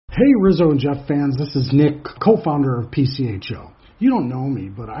Hey, Rizzo and Jeff fans, this is Nick, co-founder of PCHO. You don't know me,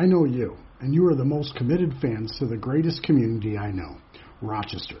 but I know you, and you are the most committed fans to the greatest community I know,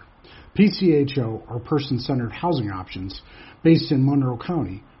 Rochester. PCHO, or Person-Centered Housing Options, based in Monroe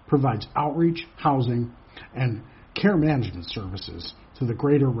County, provides outreach, housing, and care management services to the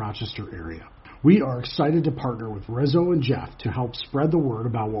greater Rochester area. We are excited to partner with Rizzo and Jeff to help spread the word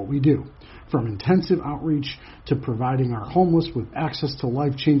about what we do, from intensive outreach to providing our homeless with access to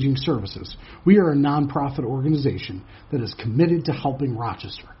life-changing services. We are a nonprofit organization that is committed to helping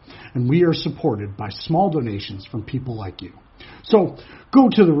Rochester, and we are supported by small donations from people like you. So go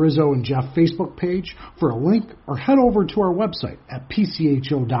to the Rizzo and Jeff Facebook page for a link or head over to our website at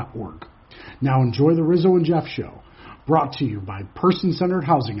pcho.org. Now enjoy the Rizzo and Jeff show, brought to you by Person-Centered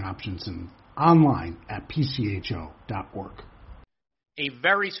Housing Options and online at pcho.org. A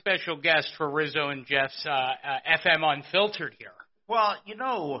very special guest for Rizzo and Jeff's FM Unfiltered here. Well,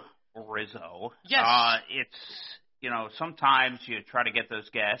 Rizzo. Yes. Sometimes you try to get those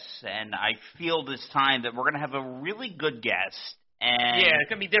guests, and I feel this time that we're going to have a really good guest. And yeah, it's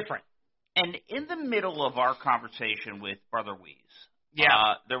going to be different. And in the middle of our conversation with Brother Weeze,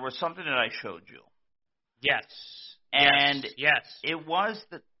 there was something that I showed you. Yes. And yes. It was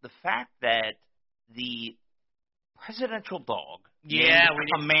the fact that the presidential dog,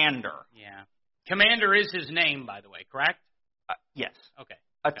 Commander. Yeah. Commander is his name, by the way, correct? Yes. Okay.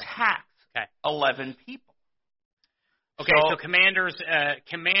 Attacked 11 people. Okay, so Commander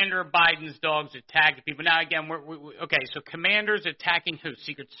Biden's dogs attacked people. Now, again, so Commander's attacking who?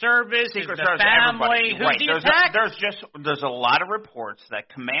 Secret Service? Secret Service, family? Who's he attacking? There's a lot of reports that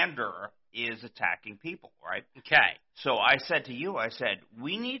Commander is attacking people, right? Okay. So I said to you,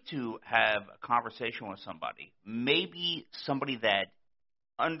 we need to have a conversation with somebody, maybe somebody that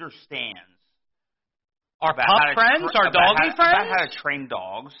understands our pup friends, our doggy friends? About how to train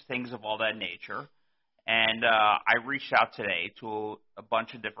dogs, things of all that nature. And I reached out today to a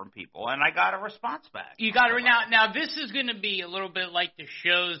bunch of different people, and I got a response back. You got it. Now, this is going to be a little bit like the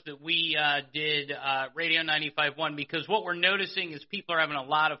shows that we did, Radio 95.1, because what we're noticing is people are having a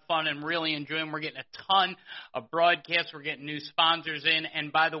lot of fun and really enjoying. We're getting a ton of broadcasts. We're getting new sponsors in.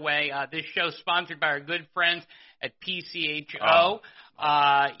 And, by the way, this show is sponsored by our good friends at PCHO.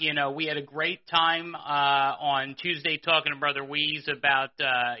 We had a great time on Tuesday talking to Brother Weeze about,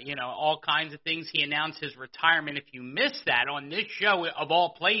 all kinds of things. He announced his retirement. If you missed that on this show, of all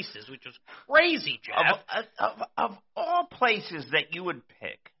places, which was crazy, Jeff. Of all places that you would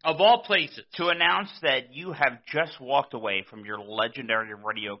pick. Of all places. To announce that you have just walked away from your legendary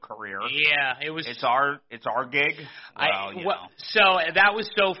radio career. Yeah, it was. It's our gig. So that was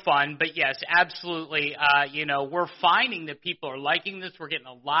so fun. But, yes, absolutely. We're finding that people are liking this. We're getting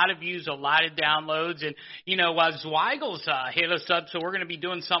a lot of views, a lot of downloads. And, Zweigel's hit us up, so we're going to be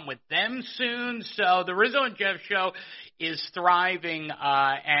doing something with them soon. So the Rizzo and Jeff show is thriving.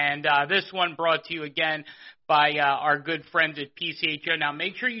 And this one brought to you again by our good friends at PCHO. Now,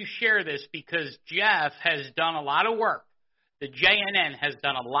 make sure you share this because Jeff has done a lot of work. The JNN has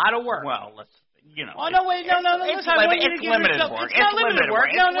done a lot of work. Well, let's, Oh, no, wait, no. It's limited work. It's not limited work.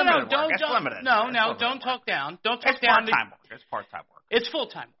 No, don't talk down. Don't talk down. It's part-time work. It's part-time work. It's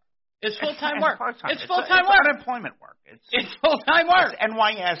full-time work. It's full-time work. It's full-time work. It's unemployment work. It's full-time work. It's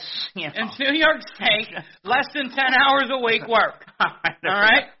NYS. It's New York State, less than 10 hours a week work. All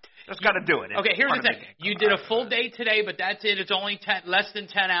right? Just got to do it. Okay, here's the thing. You did a full day today, but that's it. It's only less than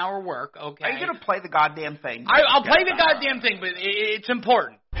 10-hour work, okay? Are you going to play the goddamn thing? I'll play the goddamn thing, but it's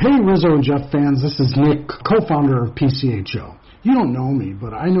important. Hey, Rizzo and Jeff fans, this is Nick, co-founder of PCHO. You don't know me,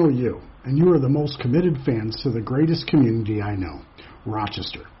 but I know you, and you are the most committed fans to the greatest community I know,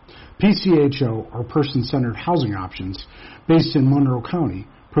 Rochester. PCHO, or Person-Centered Housing Options, based in Monroe County,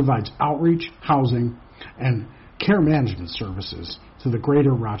 provides outreach, housing, and care management services to the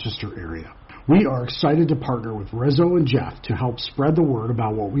greater Rochester area. We are excited to partner with Rizzo and Jeff to help spread the word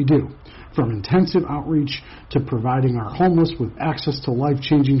about what we do, from intensive outreach to providing our homeless with access to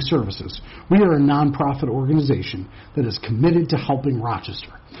life-changing services. We are a nonprofit organization that is committed to helping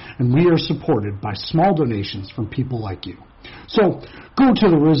Rochester, and we are supported by small donations from people like you. So go to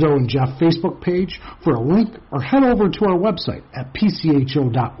the Rizzo and Jeff Facebook page for a link or head over to our website at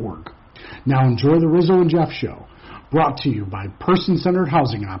pcho.org. Now enjoy the Rizzo and Jeff show, brought to you by Person-Centered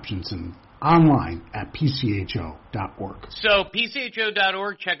Housing Options and online at pcho.org. So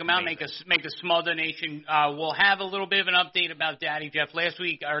pcho.org, check them out, make a small donation. We'll have a little bit of an update about Daddy Jeff. Last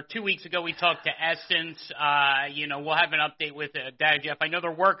week, or 2 weeks ago, we talked to Essence. We'll have an update with Daddy Jeff. I know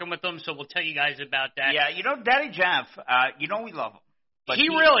they're working with them, so we'll tell you guys about that. Yeah, Daddy Jeff, we love him. But he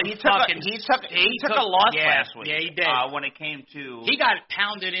really took a loss last week. Yeah, he did. When it came to he got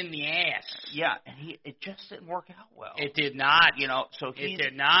pounded in the ass. Yeah, and it just didn't work out well. It did not. So it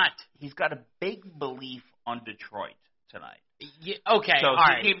did not. He's got a big belief on Detroit tonight. Yeah, okay, so all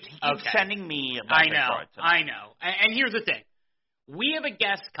right. He keeps sending me about Detroit tonight. I know. And here's the thing. We have a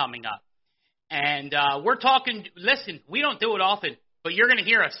guest coming up, and we're talking. Listen, we don't do it often, but you're going to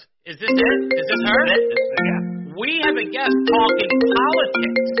hear us. Is this it? Is this her? Yeah. We have a guest talking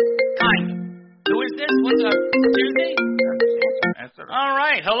politics. Kind of. Who is this? What's up? Tuesday? All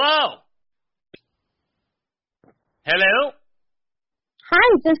right. Hello. Hello. Hi,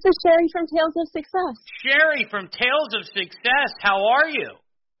 this is Sherry from Tales of Success. Sherry from Tales of Success. How are you?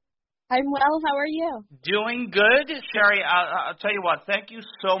 I'm well. How are you? Doing good. Sherry, I'll tell you what, thank you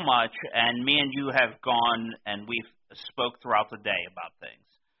so much. And me and you have gone and we've spoke throughout the day about things.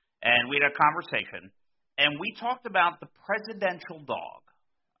 And we had a conversation. And we talked about the presidential dog.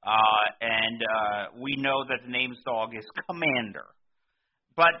 And we know that the name's dog is Commander.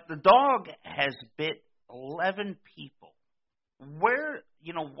 But the dog has bit 11 people.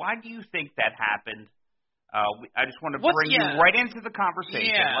 Why do you think that happened? I just want to bring you right into the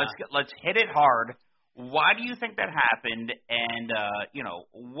conversation. Yeah. Let's hit it hard. Why do you think that happened? And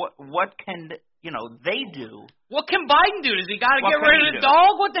what can they do? What can Biden do? Does he got to get rid of the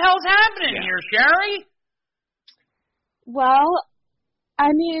dog? What the hell's happening here, Sherry? Well,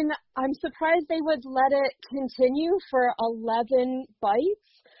 I mean, I'm surprised they would let it continue for 11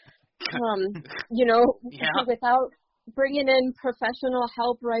 bites. Without bringing in professional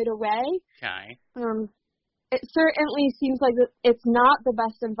help right away. Okay. It certainly seems like it's not the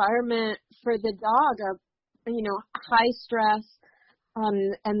best environment for the dog. High stress,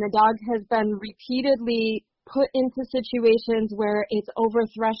 and the dog has been repeatedly put into situations where it's over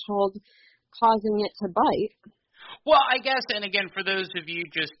threshold, causing it to bite. Well, I guess, and again, for those of you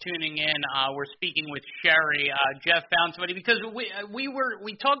just tuning in, we're speaking with Sherry. Jeff found somebody because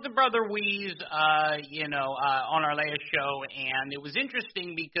we talked to Brother Weeze, on our last show, and it was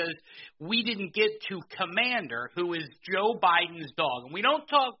interesting because we didn't get to Commander, who is Joe Biden's dog. And we don't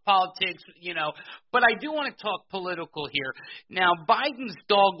talk politics, but I do want to talk political here. Now, Biden's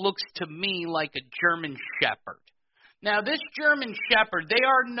dog looks to me like a German Shepherd. Now, this German Shepherd, they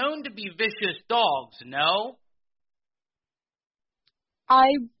are known to be vicious dogs, no? I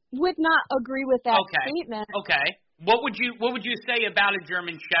would not agree with that statement. Okay. What would you say about a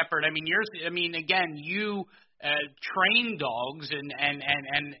German Shepherd? You train dogs,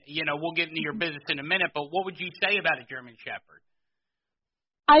 and we'll get into your business in a minute. But what would you say about a German Shepherd?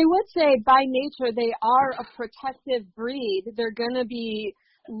 I would say by nature they are a protective breed. They're going to be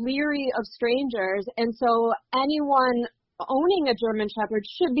leery of strangers, and so anyone owning a German Shepherd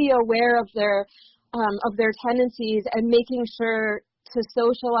should be aware of their tendencies and making sure to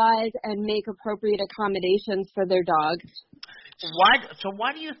socialize and make appropriate accommodations for their dog.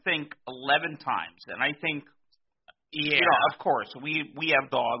 Why do you think 11 times? And I think, of course, we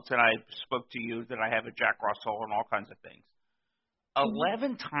have dogs, and I spoke to you that I have a Jack Russell and all kinds of things.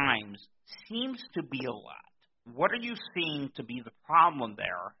 11 times seems to be a lot. What are you seeing to be the problem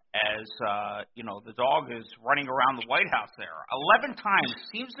there as, the dog is running around the White House there? 11 times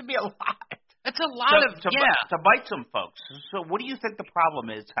seems to be a lot. That's a lot to bite some folks. So what do you think the problem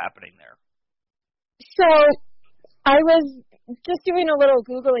is happening there? So I was just doing a little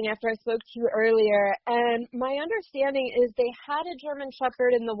Googling after I spoke to you earlier, and my understanding is they had a German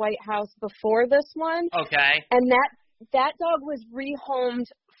Shepherd in the White House before this one. Okay. And that dog was rehomed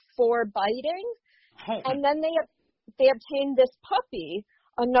for biting. Oh. And then they obtained this puppy,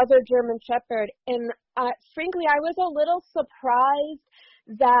 another German Shepherd. And frankly, I was a little surprised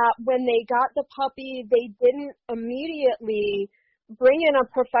that when they got the puppy, they didn't immediately bring in a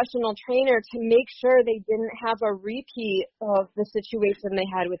professional trainer to make sure they didn't have a repeat of the situation they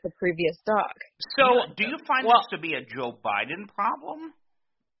had with the previous dog. So do you find this to be a Joe Biden problem?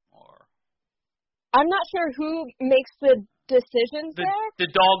 Or I'm not sure who makes the decisions there. The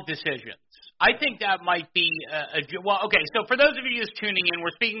dog decisions. I think that might be so for those of you just tuning in,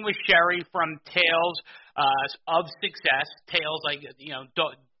 we're speaking with Sherry from Tales of Success. Tales,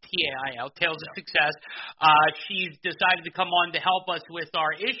 T-A-I-L, Tales of Success. She's decided to come on to help us with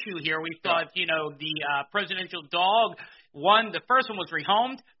our issue here. We thought, the presidential dog, the first one was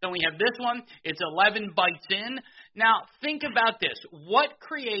rehomed. Then we have this one. It's 11 bites in. Now, think about this. What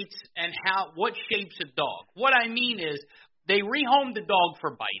creates and what shapes a dog? What I mean is they rehomed the dog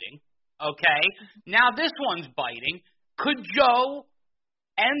for biting. Okay, now this one's biting. Could Joe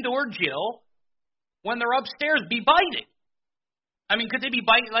and or Jill, when they're upstairs, be biting? I mean, could they be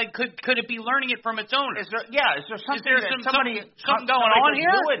biting? Like, could it be learning it from its owner? Is there something something going on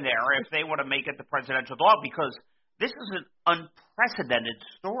here? Do in there if they want to make it the presidential dog? Because this is an unprecedented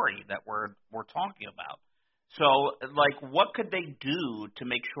story that we're talking about. So, like, what could they do to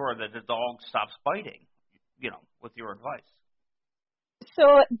make sure that the dog stops biting? You know, with your advice. So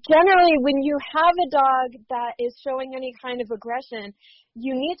generally, when you have a dog that is showing any kind of aggression,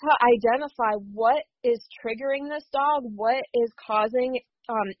 you need to identify what is triggering this dog, what is causing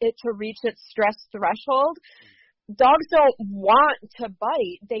it to reach its stress threshold. Dogs don't want to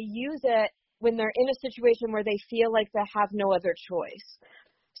bite. They use it when they're in a situation where they feel like they have no other choice.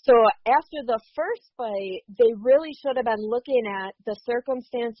 So after the first bite, they really should have been looking at the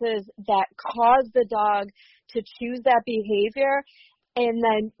circumstances that caused the dog to choose that behavior, and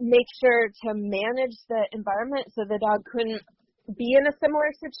then make sure to manage the environment so the dog couldn't be in a similar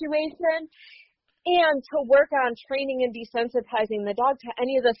situation, and to work on training and desensitizing the dog to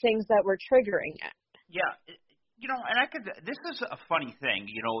any of the things that were triggering it. Yeah, you know, and this is a funny thing,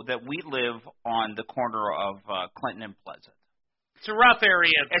 you know, that we live on the corner of Clinton and Pleasant. It's a rough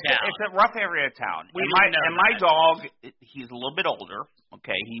area of town. It's a rough area of town. And my dog, he's a little bit older,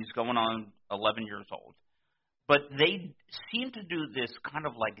 okay, he's going on 11 years old. But they seem to do this kind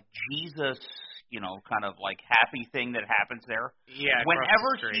of like Jesus, you know, kind of like happy thing that happens there. Yeah.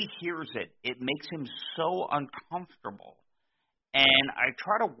 Whenever he hears it, it makes him so uncomfortable. And I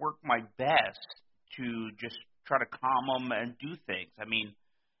try to work my best to just try to calm him and do things. I mean,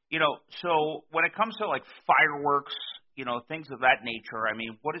 you know, so when it comes to like fireworks, you know, things of that nature, I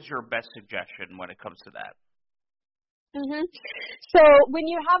mean, what is your best suggestion when it comes to that? Mm-hmm. So when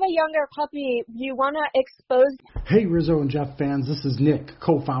you have a younger puppy, you want to expose... Hey, Rizzo and Jeff fans, this is Nick,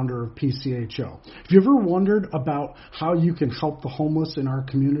 co-founder of PCHO. Have you ever wondered about how you can help the homeless in our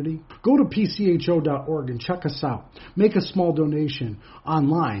community? Go to PCHO.org and check us out. Make a small donation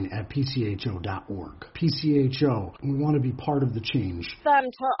online at PCHO.org. PCHO, we want to be part of the change. Them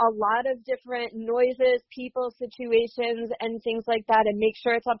to a lot of different noises, people, situations, and things like that, and make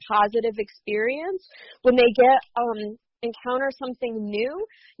sure it's a positive experience. When they get... encounter something new,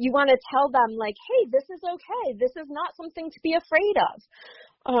 you want to tell them, like, hey, this is okay. This is not something to be afraid of.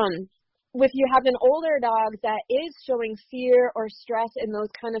 If you have an older dog that is showing fear or stress and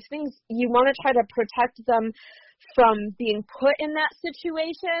those kind of things, you want to try to protect them from being put in that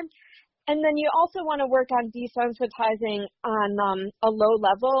situation. And then you also want to work on desensitizing on a low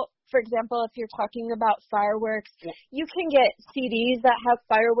level. For example, if you're talking about fireworks, you can get CDs that have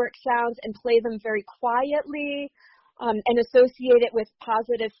firework sounds and play them very quietly. And associate it with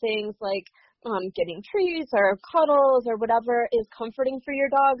positive things like getting treats or cuddles or whatever is comforting for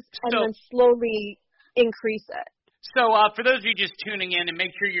your dogs, and then slowly increase it. So for those of you just tuning in, and make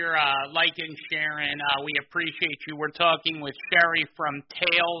sure you're liking, sharing, we appreciate you. We're talking with Sherry from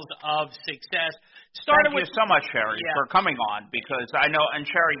Tales of Success. Thank you so much, Sherry, for coming on, because I know, and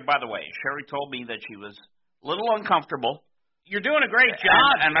Sherry, by the way, Sherry told me that she was a little uncomfortable. You're doing a great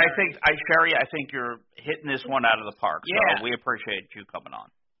job, and Sherry, I think you're hitting this one out of the park. Yeah. So we appreciate you coming on.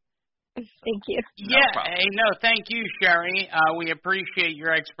 Thank you. Thank you, Sherry. We appreciate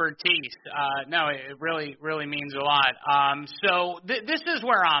your expertise. It really means a lot. So this is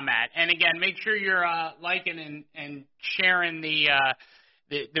where I'm at, and again, make sure you're liking and sharing the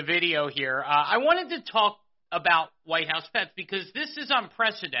video here. I wanted to talk about White House Pets because this is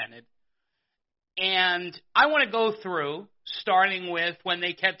unprecedented. And I want to go through, starting with when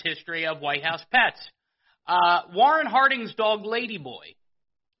they kept history of White House Pets. Warren Harding's dog, Ladyboy.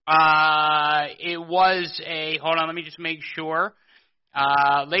 It was hold on, let me just make sure.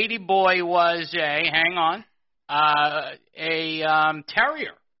 Ladyboy was a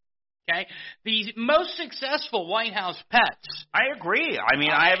terrier. Okay, the most successful White House Pets. I agree. I mean,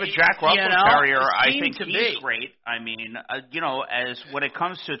 I have a Jack Russell Terrier. I think he's great. I mean, as when it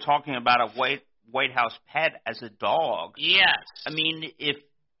comes to talking about a White House pet as a dog. Yes. I mean, if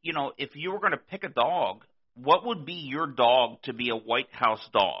you were going to pick a dog, what would be your dog to be a White House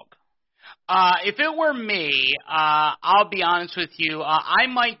dog? If it were me, I'll be honest with you, I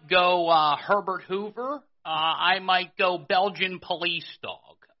might go Herbert Hoover. I might go Belgian police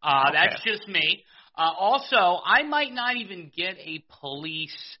dog. Okay. That's just me. Also, I might not even get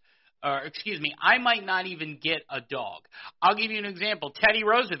I might not even get a dog. I'll give you an example. Teddy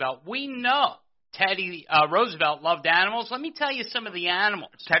Roosevelt. We know Teddy Roosevelt loved animals. Let me tell you some of the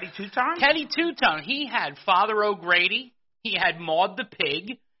animals. Teddy Two-Tone? Teddy Two-Tone. He had Father O'Grady. He had Maud the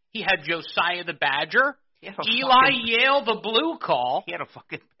pig. He had Josiah the badger. Eli Yale the blue call. He had a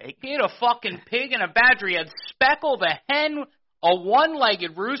fucking pig. He had a fucking pig and a badger. He had Speckle the hen a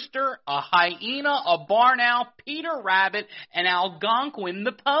one-legged rooster, a hyena, a barn owl, Peter Rabbit, and Algonquin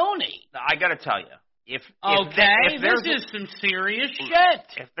the pony. I got to tell you, if this is some serious shit.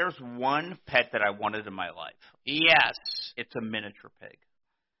 If there's one pet that I wanted in my life, yes, it's a miniature pig.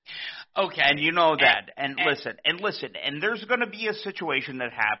 Okay. And you know that. And listen, and there's going to be a situation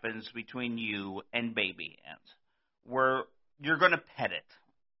that happens between you and baby ants where you're going to pet it.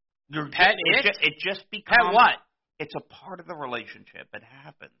 It just becomes... Pet what? It's a part of the relationship. It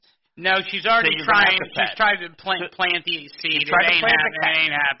happens. No, she's already trying. She's trying to plant the seed. It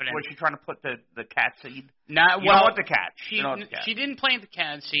ain't happening. Was she trying to put the cat seed? No, you don't want the cat. She didn't plant the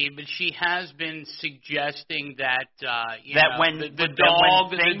cat seed, but she has been suggesting that when the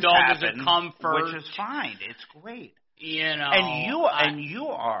dog is a come first, which is fine. It's great. And you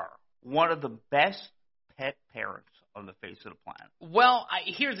are one of the best pet parents on the face of the planet. Well,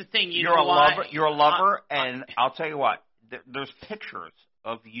 here's the thing. You're a lover, and I'll tell you what. There's pictures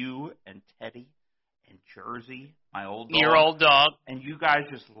of you and Teddy and Jersey, my old dog. Your old dog. And you guys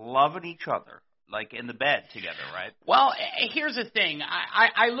just loving each other, like in the bed together, right? Well, here's the thing.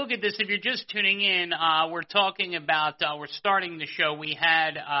 I look at this. If you're just tuning in, we're talking about, we're starting the show. We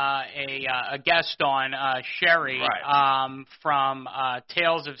had a guest on, Sherry, right. From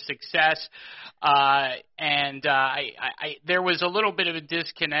Tales of Success. And there was a little bit of a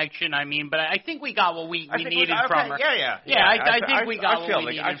disconnection. I mean, but I think we got what we needed from her. Yeah. I think we got what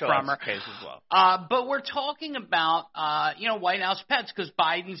we needed from her. Case as well. But we're talking about White House pets because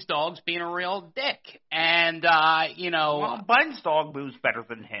Biden's dog's being a real dick, and Well, Biden's dog moves better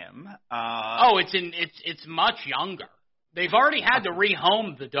than him. It's much younger. They've already had to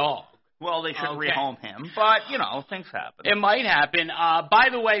rehome the dog. Well, they should rehome him, but, things happen. It might happen. By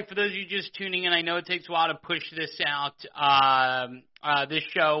the way, for those of you just tuning in, I know it takes a while to push this out. This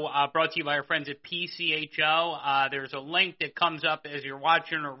show brought to you by our friends at PCHO. There's a link that comes up as you're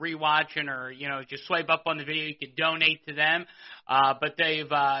watching or rewatching or, just swipe up on the video. You can donate to them. But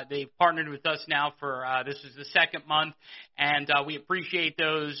they've partnered with us now for this is the second month, and we appreciate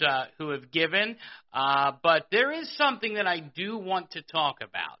those who have given. But there is something that I do want to talk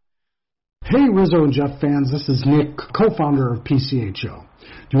about. Hey, Rizzo and Jeff fans, this is Nick, co-founder of PCHO.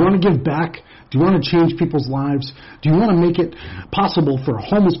 Do you want to give back? Do you want to change people's lives? Do you want to make it possible for a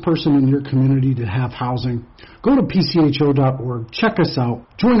homeless person in your community to have housing? Go to PCHO.org, check us out,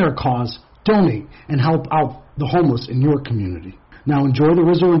 join our cause, donate, and help out the homeless in your community. Now enjoy the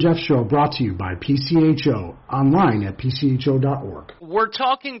Rizzo and Jeff show brought to you by PCHO, online at PCHO.org. We're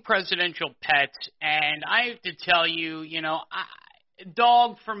talking presidential pets, and I have to tell you,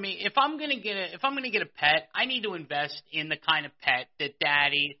 dog for me. If I'm gonna get a pet, I need to invest in the kind of pet that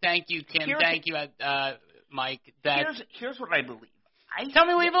Daddy. Thank you, Kim. Thank you, Mike. Here's what I believe. Tell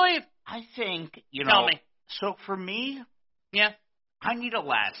me what you believe. I think Tell me. So for me, I need a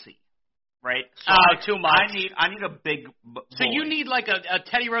Lassie, right? So too much. I need a big. So you need like a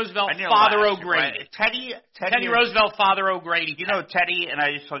Teddy Roosevelt, Father O'Grady. Right? Teddy Roosevelt, Father O'Grady. Teddy, and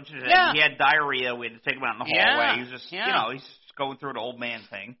I just told you that he had diarrhea. We had to take him out in the hallway. He was just, he's going through an old man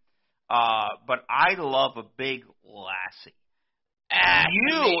thing. But I love a big Lassie. I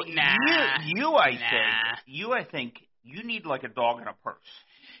think you need like a dog in a purse.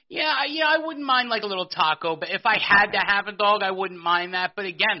 Yeah, I wouldn't mind like a little taco, but if I had to have a dog, I wouldn't mind that. But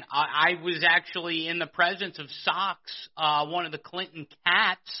again, I was actually in the presence of Socks, one of the Clinton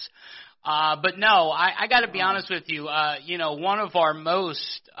cats. But no, I got to be honest with you. One of our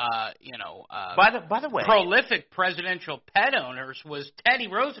most, by the way, prolific presidential pet owners was Teddy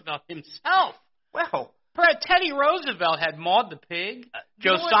Roosevelt himself. Well, Teddy Roosevelt had Maud the pig,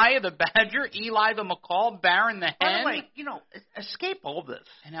 Josiah the badger, Eli the macaw, Baron the hen. By the way, escape all this.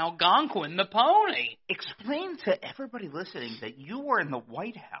 And Algonquin the pony. Explain to everybody listening that you were in the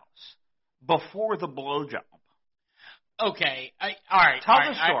White House before the blowjob. Okay, all right. Tell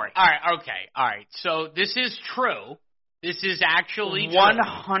the story. All right. So this is true. This is actually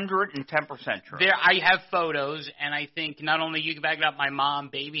 110% true. I have photos, and I think not only you can back it up, my mom,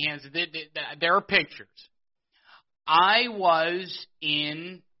 baby hands, there are pictures. I was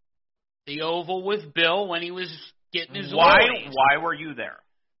in the Oval with Bill when he was getting his Why were you there?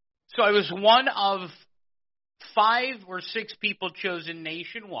 So I was one of 5 or 6 people chosen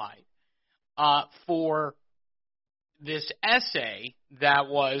nationwide for this essay that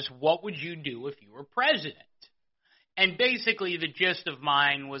was, what would you do if you were president? And basically the gist of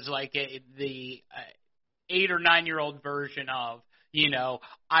mine was like the 8 or 9-year-old version of,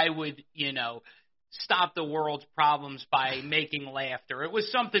 I would, stop the world's problems by making laughter. It was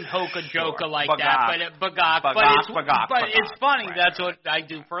something hoka-joka like that, but it's funny. Right, That's what I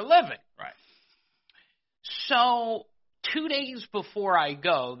do for a living. Right. So 2 days before I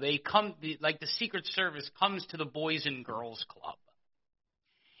go, they come, like the Secret Service comes to the Boys and Girls Club.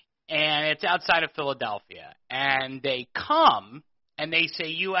 And it's outside of Philadelphia. And they come and they say,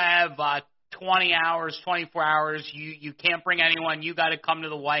 you have 20 hours, 24 hours. You can't bring anyone. You got to come to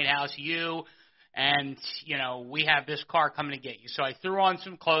the White House. And, we have this car coming to get you. So I threw on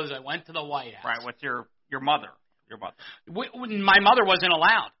some clothes. I went to the White House. Right, with your mother. My mother wasn't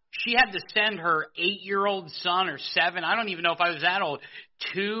allowed. She had to send her 8-year-old son or 7, I don't even know if I was that old,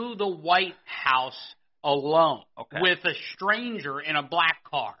 to the White House alone with a stranger in a black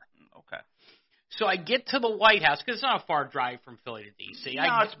car. Okay. So I get to the White House, because it's not a far drive from Philly to D.C.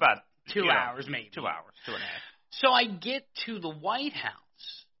 No, it's about 2 hours maybe. 2 hours, 2.5. So I get to the White House.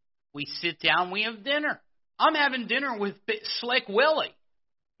 We sit down, we have dinner. I'm having dinner with Slick Willie.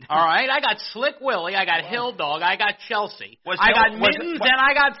 All right, I got Slick Willie, I got Hill Dog, I got Chelsea, I got Mittens, and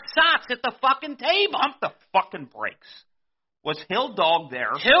I got Socks at the fucking table. Pump the fucking brakes. Was Hill Dog there?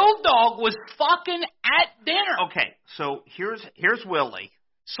 Hill Dog was fucking at dinner. Okay, so here's Willie.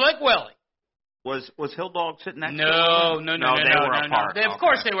 Slick Willie. Was Hill Dog sitting next to him? No. They were apart. Of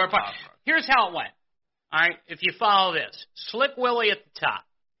course they were apart. Here's how it went. All right, if you follow this. Slick Willie at the top.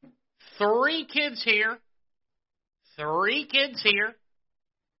 3 kids here. 3 kids here.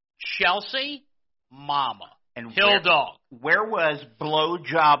 Chelsea, Mama, and Hill Dog. Where was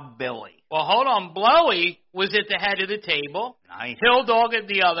Blowjob Billy? Well, hold on. Blowy was at the head of the table. Nice. Hill Dog at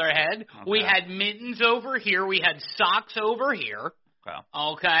the other head. Okay. We had Mittens over here. We had Socks over here.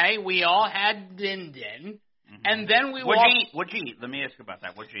 Okay. We all had Din Din. Mm-hmm. And then we What'd you eat? Let me ask you about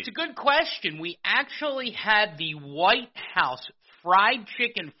that. What'd you eat? It's a good question. We actually had the White House fried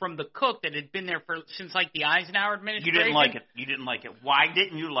chicken from the cook that had been there since like the Eisenhower administration. You didn't like it. Why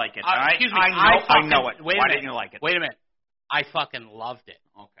didn't you like it? Excuse me. I know it. Why didn't you like it? Wait a minute. I fucking loved it.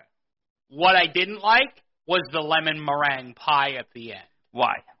 Okay. What I didn't like was the lemon meringue pie at the end.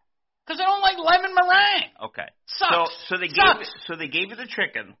 Why? Because I don't like lemon meringue. Okay. Sucks. So they gave you the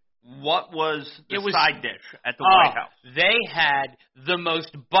chicken. What was the side dish at the White House? They had the most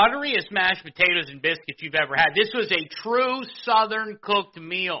butteriest mashed potatoes and biscuits you've ever had. This was a true Southern cooked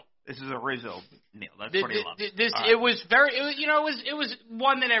meal. This is a Rizzo meal. That's what he loves. It was very, it was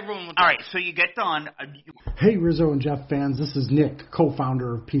one that everyone would. All right, so you get done. Hey, Rizzo and Jeff fans, this is Nick,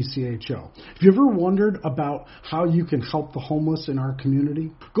 co-founder of PCHO. Have you ever wondered about how you can help the homeless in our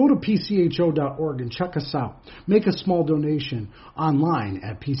community? Go to PCHO.org and check us out. Make a small donation online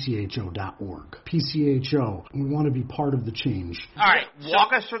at PCHO.org. PCHO, we want to be part of the change. All right,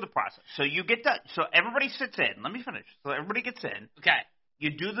 walk us through the process. So you get done. So everybody sits in. Let me finish. So everybody gets in. Okay. You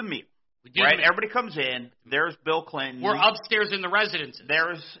do the meal. Right? Everybody comes in. There's Bill Clinton. We're upstairs in the residences.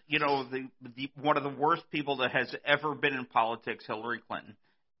 There's, the one of the worst people that has ever been in politics, Hillary Clinton.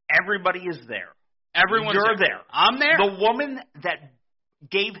 Everybody is there. You're there. I'm there. The woman that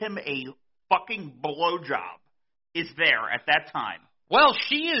gave him a fucking blowjob is there at that time. Well,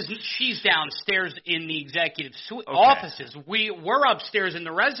 she's downstairs in the executive offices. We're upstairs in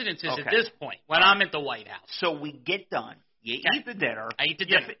the residences at this point when I'm at the White House. So we get done. You eat the dinner. I eat the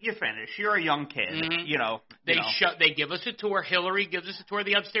dinner. You finish. You're a young kid. Mm-hmm. They give us a tour. Hillary gives us a tour of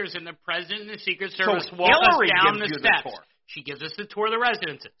the upstairs, and the president and the Secret Service walk Hillary us down gives the you steps. The tour. She gives us the tour of the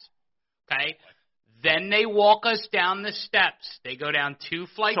residences. Okay? Then they walk us down the steps. They go down 2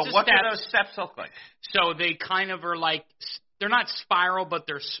 flights of steps. So what do those steps look like? So they kind of are like, they're not spiral, but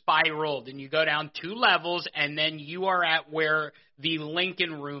they're spiraled. And you go down 2 levels, and then you are at where the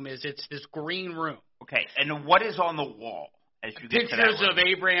Lincoln Room is. It's this green room. Okay, and what is on the wall as you get to that room? Pictures of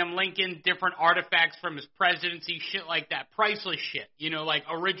Abraham Lincoln, different artifacts from his presidency, shit like that. Priceless shit. Like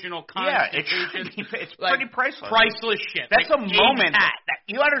original Constitution. Yeah, it's pretty priceless. Priceless shit. That's a moment.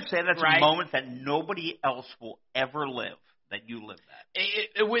 You understand that's right? a moment that nobody else will ever live, that you lived that.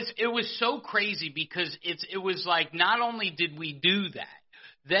 It was so crazy because it was like not only did we do that,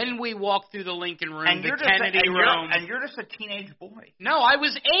 then we walked through the Lincoln Room, and the Kennedy Room. And you're just a teenage boy. No, I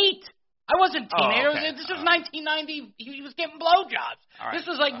was 8. I wasn't a teenager. Oh, okay. This was 1990. He was getting blowjobs. Right. This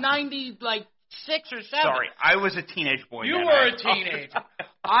was like 96 or 7. Sorry, I was a teenage boy. You were a teenager.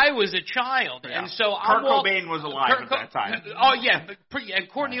 I was a child, and so Kurt Cobain was alive at that time. Oh yeah, and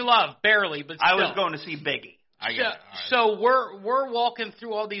Courtney Love barely, but still. I was going to see Biggie. So we're walking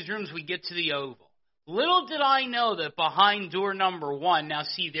through all these rooms. We get to the Oval. Little did I know that behind door number 1, now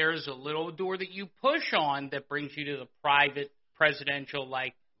see, there's a little door that you push on that brings you to the private presidential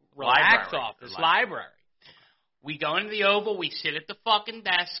relax office, library. We go into the Oval. We sit at the fucking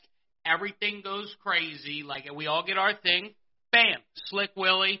desk. Everything goes crazy. Like, we all get our thing. Bam. Slick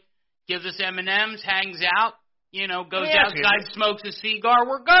Willie gives us M&Ms, hangs out, goes outside, smokes a cigar.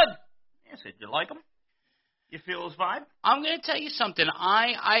 We're good. Yes, did you like them? You feel his vibe? I'm going to tell you something.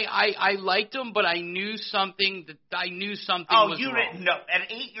 I liked him, but I knew something was wrong. You didn't know. At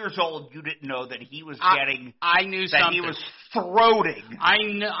 8 years old, you didn't know that he was getting. I knew that something. He was throating.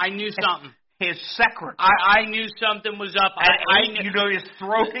 I knew something. His secretary. I knew something was up. You know he's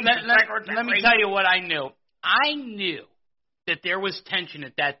throating his secretary. Let me tell you what I knew. I knew that there was tension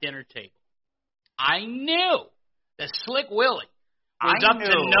at that dinner table. I knew that Slick Willie was up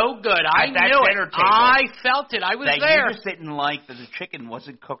to no good. I knew it. I felt it. I was there. You just didn't like that the chicken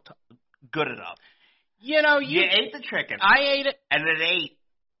wasn't cooked good enough. You ate the chicken. I ate it. And at 8,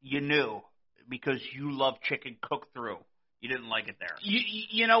 you knew because you love chicken cooked through. You didn't like it there.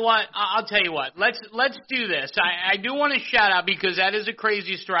 You know what? I'll tell you what. Let's do this. I do want to shout out because that is a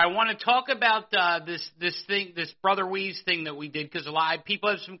crazy story. I want to talk about this Brother Weeze thing that we did because a lot of people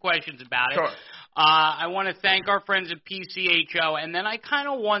have some questions about it. Sure. I want to thank our friends at PCHO, and then I kind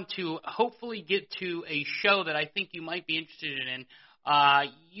of want to hopefully get to a show that I think you might be interested in.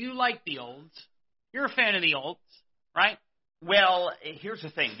 You like the olds. You're a fan of the olds, right? Well, here's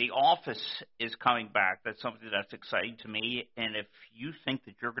the thing. The Office is coming back. That's something that's exciting to me. And if you think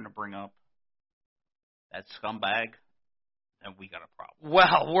that you're going to bring up that scumbag, then we got a problem.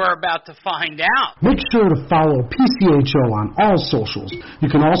 Well, we're about to find out. Make sure to follow PCHO on all socials. You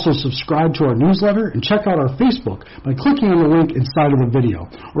can also subscribe to our newsletter and check out our Facebook by clicking on the link inside of the video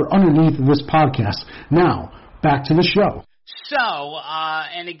or underneath this podcast. Now, back to the show. So,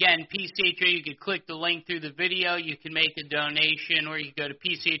 and again, PCHO, you can click the link through the video. You can make a donation, or you can go to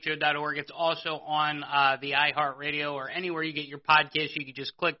PCHO.org. It's also on the iHeartRadio or anywhere you get your podcast. You can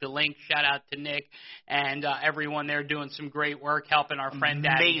just click the link. Shout out to Nick and everyone there doing some great work, helping our friend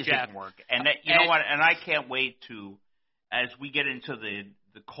Daddy Jeff. Amazing work. And you know what? And I can't wait to, as we get into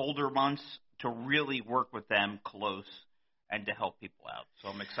the colder months, to really work with them close and to help people out. So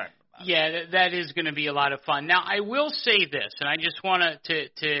I'm excited about it. Yeah, that is going to be a lot of fun. Now, I will say this, and I just want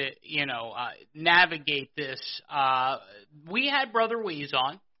to navigate this. We had Brother Weeze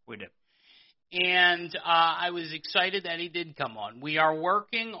on. We did. And I was excited that he did come on. We are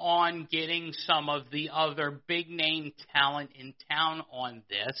working on getting some of the other big-name talent in town on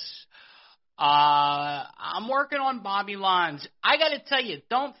this. I'm working on Bobby Lons. I got to tell you,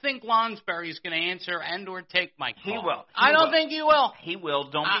 don't think Lonsberry's going to answer and or take my call. He will. I don't think he will. He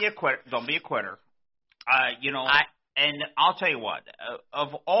will. Don't be a quitter. Don't be a quitter. And I'll tell you what.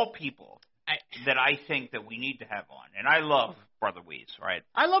 Of all people that I think that we need to have on, and I love Brother Weeze, right?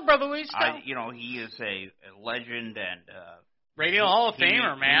 I love Brother Weeze too. He is a legend and Radio Hall of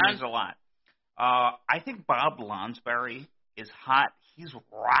Famer, man. He means a lot. I think Bob Lonsberry is hot. He's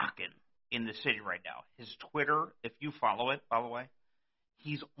rocking in the city right now. His Twitter, if you follow it, by the way,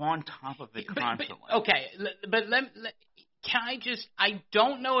 he's on top of it constantly. But can I just, I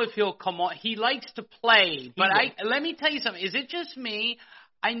don't know if he'll come on. He likes to play, but let me tell you something. Is it just me?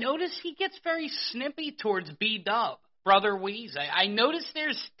 I notice he gets very snippy towards B-Dub, Brother Weeze. I notice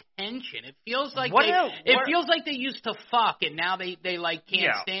there's tension. It feels like feels like they used to fuck and now they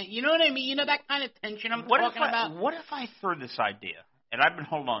can't stand. You know what I mean? You know that kind of tension I'm talking about? What if I threw this idea, and I've been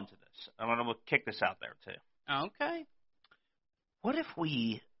holding on to this. I'm going to kick this out there, too. Okay. What if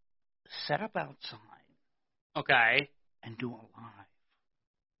we set up outside? Okay. And do a live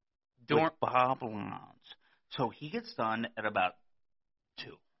with Bob Lons. So he gets done at about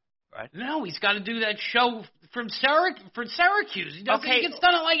 2, right? No, he's got to do that show from Syracuse. He gets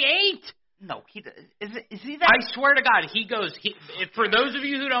done at like 8. No, is he that? I swear to God, he goes. For those of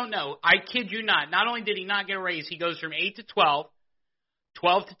you who don't know, I kid you not. Not only did he not get a raise, he goes from 8 to 12.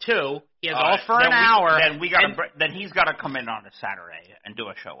 12 to 2. He has all for an hour. Then he's got to come in on a Saturday and do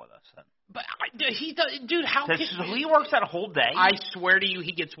a show with us. Then. But he does, dude. How? So he works that whole day. I swear to you,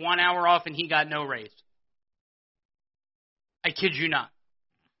 he gets 1 hour off and he got no raise. I kid you not.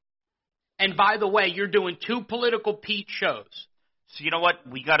 And by the way, you're doing 2 Political Pete shows. So you know what?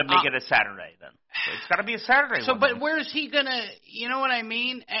 We got to make it a Saturday then. So it's got to be a Saturday. So, but where's he gonna? You know what I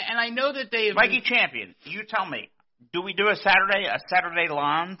mean? And I know that they. Mikey Champion, you tell me. Do we do a Saturday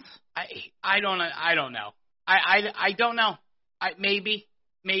Lons? I don't know. I don't know.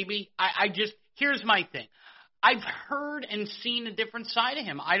 Maybe. I just, here's my thing. I've heard and seen a different side of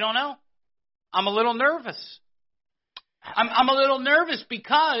him. I don't know. I'm a little nervous. I'm a little nervous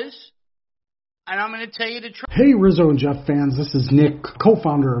because, and I'm going to tell you the truth. Hey, Rizzo and Jeff fans, this is Nick,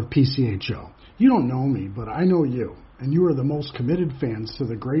 co-founder of PCHO. You don't know me, but I know you, and you are the most committed fans to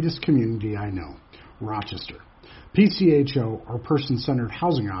the greatest community I know, Rochester. PCHO, or Person-Centered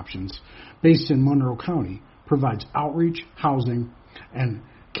Housing Options, based in Monroe County, provides outreach, housing, and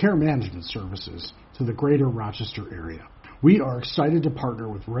care management services to the greater Rochester area. We are excited to partner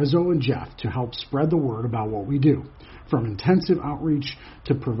with Rizzo and Jeff to help spread the word about what we do. From intensive outreach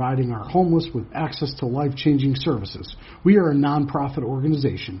to providing our homeless with access to life-changing services, we are a nonprofit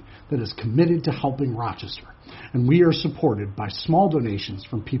organization that is committed to helping Rochester, and we are supported by small donations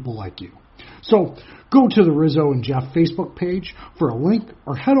from people like you. So go to the Rizzo and Jeff Facebook page for a link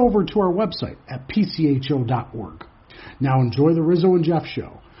or head over to our website at pcho.org. Now enjoy the Rizzo and Jeff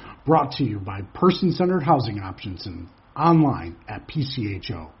Show, brought to you by Person-Centered Housing Options and online at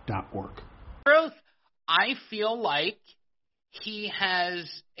pcho.org. Truth, I feel like he has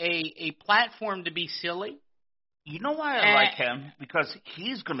a platform to be silly. You know why I like him? Because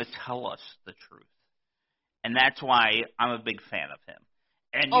he's going to tell us the truth. And that's why I'm a big fan of him.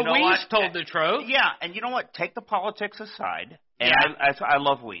 And you know Weeze what? told the truth. Yeah, and you know what? Take the politics aside. And Yeah. I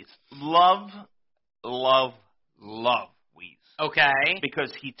love Weeze. Love Weeze. Okay.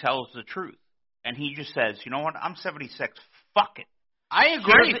 Because he tells the truth. And he just says, you know what? I'm 76. Fuck it. I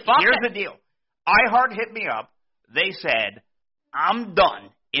agree. Here's the deal. iHeart hit me up. They said, I'm done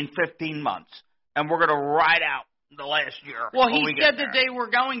in 15 months. And we're going to ride out the last year. Well, he said that they were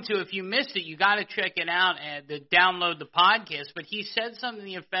going to. If you missed it, you got to check it out and download the podcast. But he said something to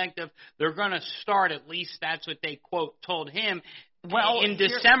the effect of they're going to start, at least that's what they, quote, told him, in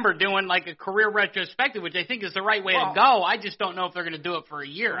December doing like a career retrospective, which I think is the right way to go. I just don't know if they're going to do it for a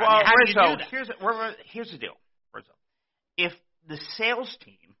year. Well, I mean, how Rizzo, do you do that? here's the deal, Rizzo. If the sales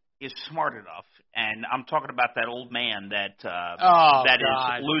team is smart enough, and I'm talking about that old man that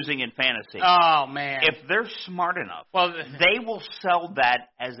is losing in fantasy. Oh, man. If they're smart enough, they will sell that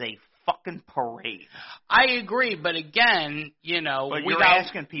as a fucking parade. I agree, but again, but you're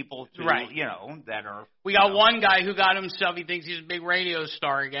asking people to, that are. We got one guy who got himself. He thinks he's a big radio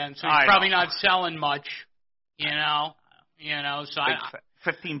star again, so he's probably not selling much. So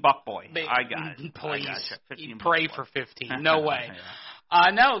 $15 boy. I got it. Please, pray for 15. No way.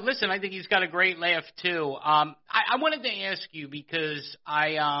 No, listen, I think he's got a great laugh, too. I wanted to ask you because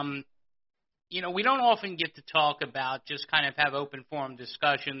we don't often get to talk about, just kind of have open forum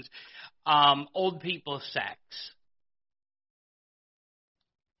discussions, old people sex.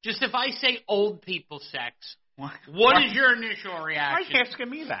 Just if I say old people sex, what is your initial reaction? Why are you asking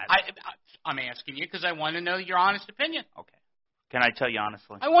me that? I'm asking you because I want to know your honest opinion. Okay. Can I tell you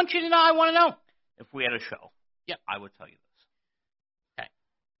honestly? I want you to know. I want to know. If we had a show, yep, I would tell you this. Okay.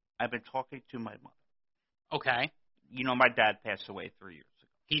 I've been talking to my mother. Okay. My dad passed away 3 years ago.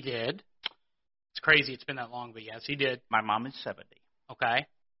 He did. It's crazy it's been that long, but yes, he did. My mom is 70. Okay.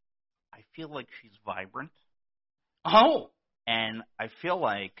 I feel like she's vibrant. Oh. And I feel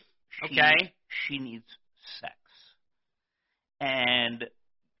like she needs sex. And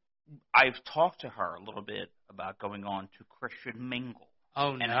I've talked to her a little bit about going on to Christian Mingle.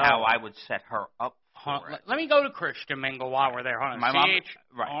 Oh, no. And how I would set her up for it. Let me go to Christian Mingle while we're there. Hold on.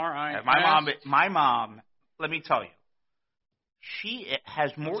 My mom, let me tell you, she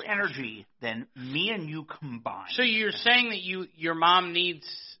has more energy than me and you combined. So you're saying that your mom needs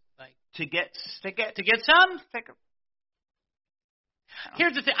to get some?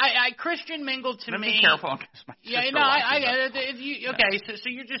 Here's the thing. Christian Mingle to me. Be careful. I get it. Okay, so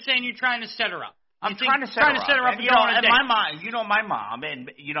you're just saying you're trying to set her up. I'm trying to set her up. And my mom, my mom, and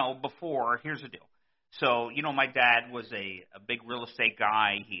before. Here's the deal. So my dad was a big real estate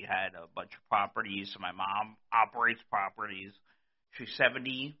guy. He had a bunch of properties. So my mom operates properties. She's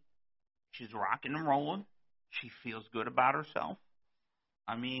 70. She's rocking and rolling. She feels good about herself.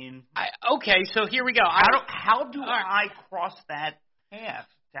 I mean, okay. So here we go. How do I cross that path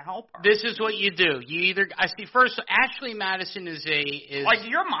to help her? This is what you do. First, Ashley Madison is like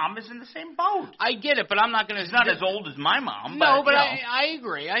your mom is in the same boat. I get it, but I'm not going to. She's not as old as my mom. No, but I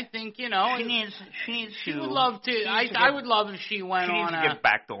agree. I think she needs. She would love to. I would love if she went on. She needs to get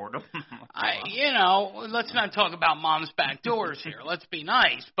backdoored. Let's not talk about mom's back doors here. Let's be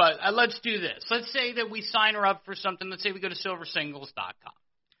nice, but let's do this. Let's say that we sign her up for something. Let's say we go to silversingles.com.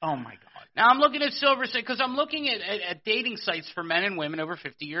 Oh my God. Now, I'm looking at because I'm looking at dating sites for men and women over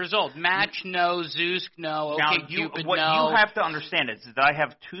 50 years old. Match, no. Zoosk, no. OkCupid, no. What you have to understand is that I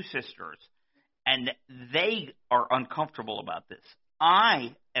have two sisters, and they are uncomfortable about this.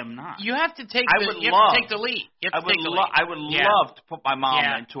 I am not. You have to take the lead. I would love to put my mom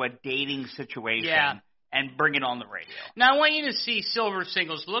into a dating situation and bring it on the radio. Now, I want you to see Silver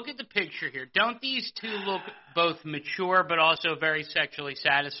Singles. Look at the picture here. Don't these two look both mature but also very sexually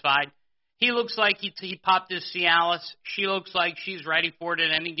satisfied? He looks like he popped his Cialis. She looks like she's ready for it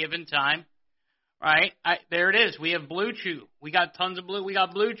at any given time. Right? There it is. We have Blue Chew. We got tons of blue. We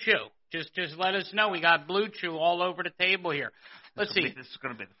got Blue Chew. Just let us know. We got Blue Chew all over the table here. Let's see. This is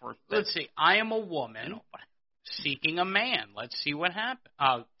going to be the first. Let's see. I am a woman. seeking a man. Let's see what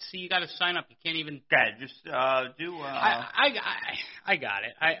happens. See, you got to sign up. You can't even. Okay, just do. I got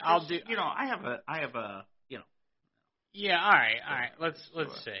it. I'll do. I have a. Yeah. All right. Let's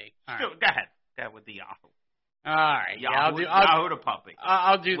see. All right. Go ahead. Go ahead with the Yahoo. All right. Yahoo to puppy.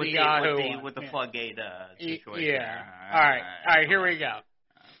 I'll do the Yahoo with the floodgate situation. Yeah. All right. Here we go.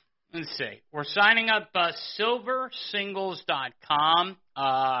 Let's see. We're signing up silversingles.com.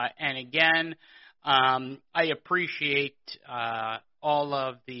 And again, I appreciate all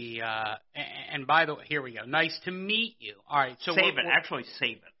of the. And by the way, here we go. Nice to meet you. All right. So save it. Actually,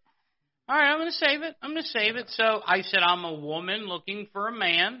 save it. All right. I'm going to save it. So I said I'm a woman looking for a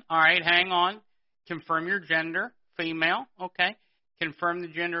man. All right. Hang on. Confirm your gender, female, okay. Confirm the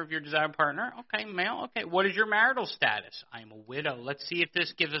gender of your desired partner, okay, male, okay. What is your marital status? I am a widow. Let's see if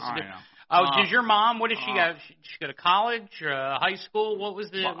this gives us a different. Does your mom, what does she got? She go to college, high school? What was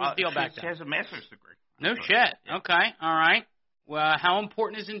the deal back then? She has a master's degree. No shit. Yeah. Okay, all right. Well, how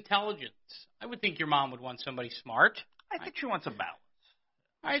important is intelligence? I would think your mom would want somebody smart. I think she wants a balance.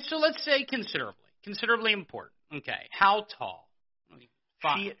 All right, so let's say considerably important. Okay, how tall?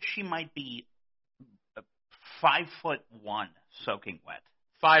 She might be 5'1", soaking wet.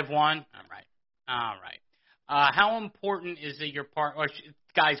 5'1". All right. How important is it your partner?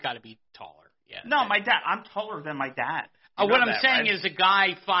 Guy's got to be taller. Yeah. No, my dad. I'm taller than my dad. What I'm saying is a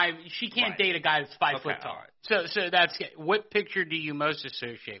guy 5. She can't date a guy that's 5 foot tall. Right. So that's what picture do you most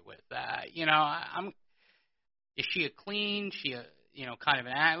associate with? Is she a clean? She a kind of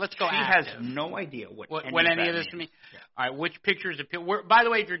an. Let's go. She active. Has no idea what any of this means. Yeah. All right. Which pictures appeal? By the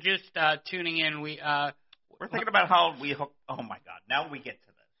way, if you're just tuning in, we're thinking about how we hook. Oh my God! Now we get to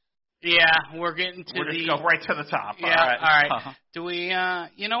this. Yeah, we're getting to just go right to the top. Yeah. All right. Do we?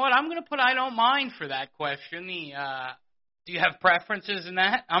 You know what? I'm going to put I don't mind for that question. Do you have preferences in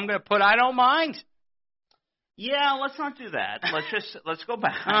that? I'm going to put I don't mind. Yeah, let's not do that. Let's go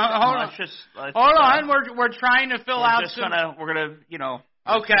back. Hold on. We're trying to fill out some. We're gonna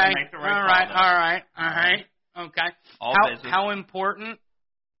Okay. Make the right all right. Okay. Busy. How important?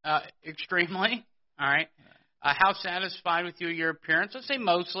 Extremely. All right. How satisfied with your appearance? Let's say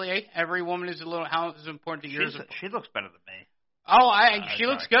mostly. Every woman is a little. How is important to yours? She looks better than me. Oh, she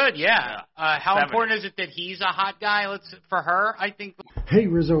looks good. Yeah. How 70. Important is it that he's a hot guy? For her, I think. Hey,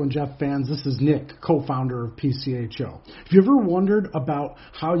 Rizzo and Jeff fans, this is Nick, co-founder of PCHO. If you ever wondered about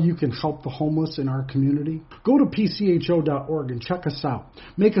how you can help the homeless in our community, go to PCHO.org and check us out.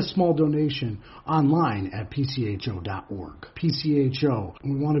 Make a small donation online at PCHO.org. PCHO,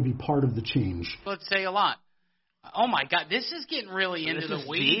 we want to be part of the change. Let's say a lot. Oh my God, this is getting really into the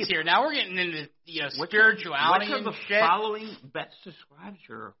weeds here. Now we're getting into spirituality and shit. Which of the following best describes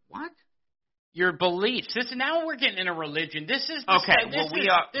your what? Your beliefs. Now we're getting into religion. This is okay.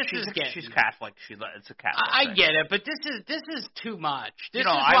 She's Catholic. It's a Catholic. I thing. Get it, but this is too much. This is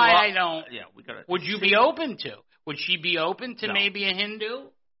why I don't. Yeah, we got. Would you be open to? Would she be open to maybe a Hindu?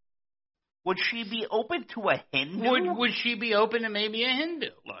 Would she be open to a Hindu? Would she be open to maybe a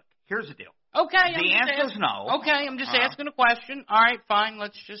Hindu? Look, here's the deal. Okay. The answer is no. Okay, I'm just asking a question. All right, fine.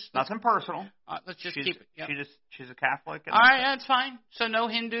 Let's nothing personal. Let's just keep it. Yep. She's a Catholic. All right, that's fine. So no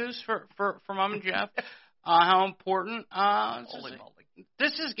Hindus for Mom and Jeff. How important? Holy moly.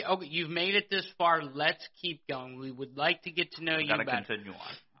 This is okay. You've made it this far. Let's keep going. We would like to get to know you better. Got to continue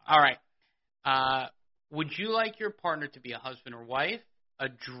on. All right. Would you like your partner to be a husband or wife, a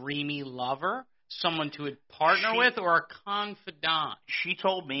dreamy lover, someone to partner with, or a confidant? She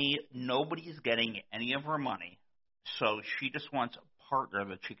told me nobody's getting any of her money, so she just wants a partner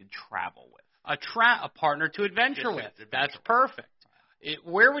that she can travel with. A partner to adventure with. That's perfect.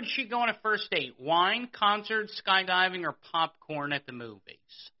 Where would she go on a first date? Wine, concerts, skydiving, or popcorn at the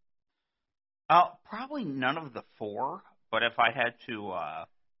movies? Probably none of the four, but if I had to...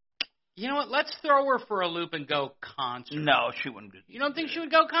 You know what? Let's throw her for a loop and go concert. No, she wouldn't. You don't think she would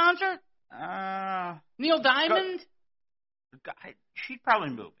go concert? Neil Diamond? She'd probably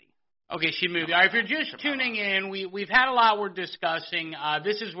movie. Okay, she'd movie. All right, if you're just tuning in, we've had a lot we're discussing.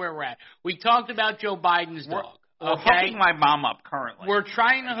 This is where we're at. We talked about Joe Biden's dog. We're hooking my mom up currently. We're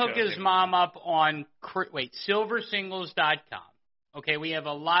trying to hook his mom up on silversingles.com. Okay, we have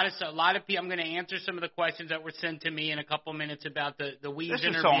a lot of people. I'm going to answer some of the questions that were sent to me in a couple minutes about the Weeds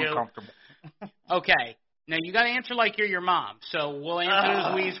interview. This is so uncomfortable. Okay. Now, you got to answer like you're your mom, so we'll answer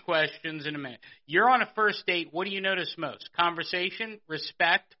those Weeds questions in a minute. You're on a first date. What do you notice most? Conversation,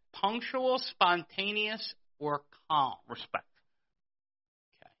 respect, punctual, spontaneous, or calm? Respect.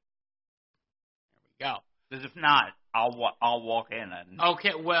 Okay. There we go. Because if not, I'll walk in and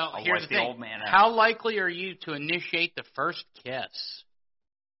okay. Well, here's the thing. Old man out. How likely are you to initiate the first kiss?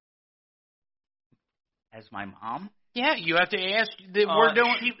 As my mom? Yeah, you have to ask. We're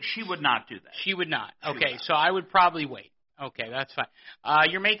doing. She would not do that. She would not. Okay, so I would probably wait. Okay, that's fine.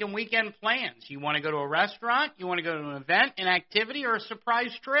 You're making weekend plans. You want to go to a restaurant? You want to go to an event, an activity, or a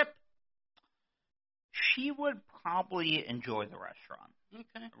surprise trip? She would probably enjoy the restaurant.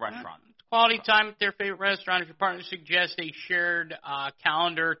 Okay. Restaurant. It's quality time at their favorite restaurant. If your partner suggests a shared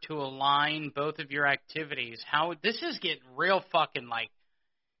calendar to align both of your activities, this is getting real fucking like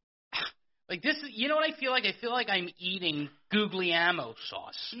this is, you know what I feel like? I feel like I'm eating Guglielmo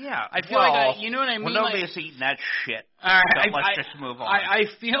sauce. Yeah. I feel like you know what I mean? Well, nobody's eating that shit. All right, so let's just move on. I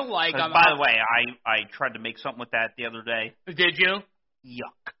feel like I'm. By the way, I tried to make something with that the other day. Did you?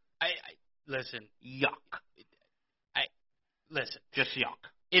 Yuck. Listen. Yuck. Listen. Just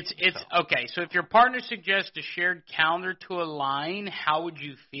yuck. It's okay. So if your partner suggests a shared calendar to align, how would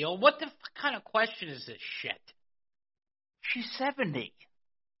you feel? What the kind of question is this shit? She's 70.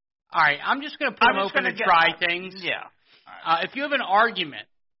 All right, I'm just going to put them open to try things. Yeah. Right. If you have an argument,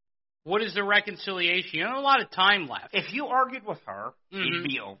 what is the reconciliation? You don't have a lot of time left. If you argued with her, it'd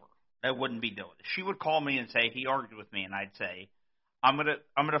be over. That wouldn't be doing it. She would call me and say he argued with me, and I'd say, I'm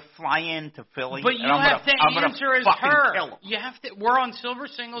gonna fly into Philly. But you have to answer as her. You have to. We're on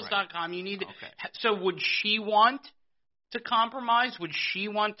silversingles.com. Right. You need to. Okay. So would she want to compromise? Would she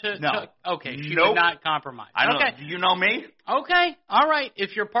want to? No. Okay. She would not compromise. Okay. Do you know me? Okay. All right.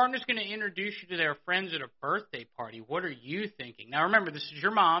 If your partner's going to introduce you to their friends at a birthday party, what are you thinking? Now remember, this is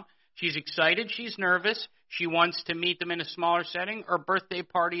your mom. She's excited. She's nervous. She wants to meet them in a smaller setting. Or birthday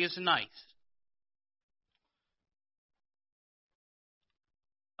party is nice.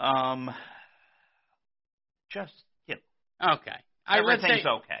 Just okay. Everything's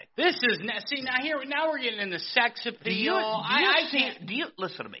okay. This is now we're getting into sex appeal. Do you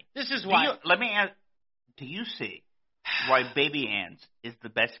listen to me? This is why. Let me ask. Do you see why baby hands is the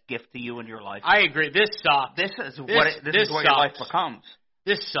best gift to you in your life? I agree. This sucks. This is what your life becomes.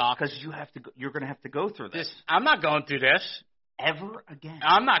 This sucks because you're going to have to go through this. I'm not going through this ever again.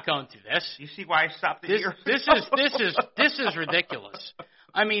 I'm not going through this. You see why I stopped here? This is ridiculous.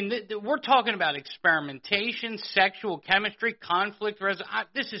 I mean, we're talking about experimentation, sexual chemistry, conflict resolution.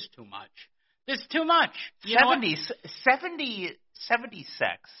 This is too much. This is too much. 70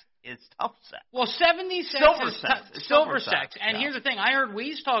 sex is tough sex. Well, 70 sex is silver sex. And here's the thing. I heard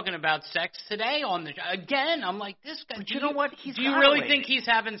Weez talking about sex today on the again. I'm like, this guy. But you know what? Do you really think he's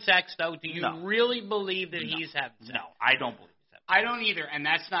having sex, though? Do you really believe that he's having sex? No, I don't believe that. I don't either. And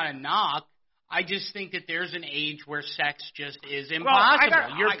that's not a knock. I just think that there's an age where sex just is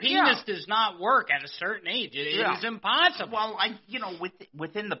impossible. Your penis does not work at a certain age. It is impossible. Well,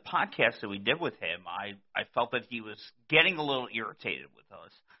 within the podcast that we did with him, I felt that he was getting a little irritated with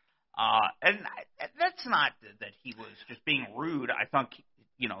us. And that's not that he was just being rude. I thought,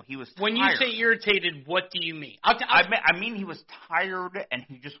 he was tired. When you say irritated, what do you mean? I mean he was tired and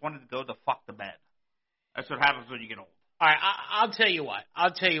he just wanted to go to fuck the bed. That's what happens when you get old. All right, I'll tell you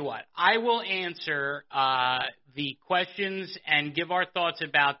what. I will answer the questions and give our thoughts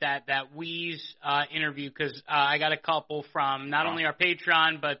about that Weez interview because I got a couple from not only our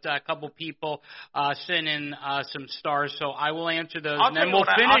Patreon but a couple people sent in some stars. So I will answer those, and then we'll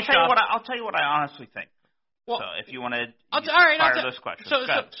finish up. I'll tell you what I honestly think. Well, so if you want to fire those questions.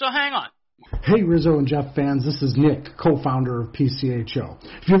 So hang on. Hey Rizzo and Jeff fans, this is Nick, co-founder of PCHO.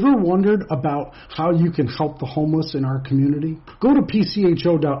 If you've ever wondered about how you can help the homeless in our community, go to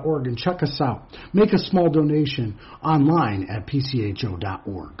PCHO.org and check us out. Make a small donation online at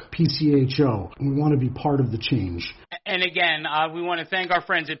PCHO.org. PCHO, we want to be part of the change. And again, we want to thank our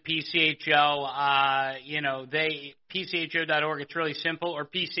friends at PCHO. PCHO.org, it's really simple, or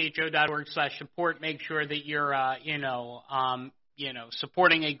PCHO.org/support. Make sure that you're,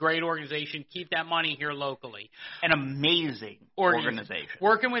 supporting a great organization. Keep that money here locally. An amazing organization.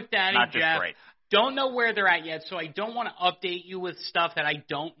 Working with Daddy Not Jeff. Just great. Don't know where they're at yet, so I don't want to update you with stuff that I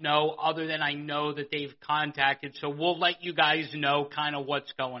don't know other than I know that they've contacted. So we'll let you guys know kind of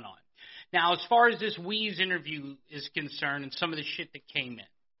what's going on. Now, as far as this Weez interview is concerned and some of the shit that came in,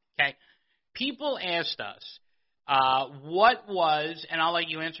 okay, people asked us what was, and I'll let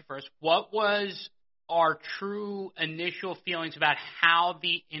you answer first, what was our true initial feelings about how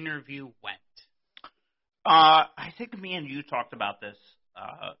the interview went? I think me and you talked about this,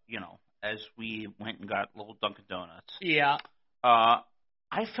 as we went and got little Dunkin' Donuts. Yeah.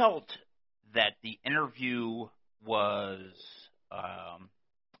 I felt that the interview was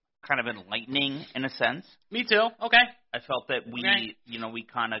kind of enlightening in a sense. Me too. Okay. I felt that we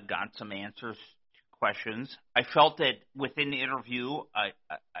kind of got some answers questions. I felt that within the interview, I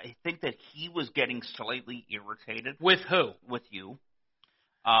think that he was getting slightly irritated. With who? With you.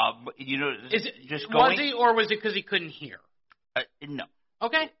 But, you know, Is it, just going. Was he, or was it because he couldn't hear? No.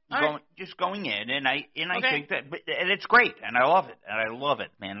 Okay. All right. Just going in, and I Okay. think that, and it's great, and I love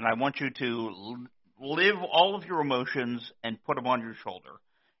it, man. And I want you to live all of your emotions and put them on your shoulder,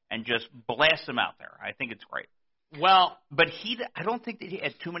 and just blast them out there. I think it's great. Well, but I don't think that he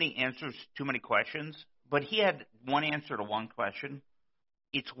had too many answers, too many questions. But he had one answer to one question.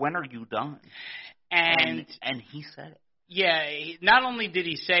 It's when are you done? And he said it. Yeah, not only did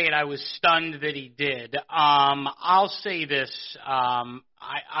he say it, I was stunned that he did. I'll say this.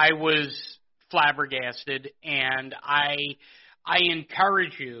 I was flabbergasted, and I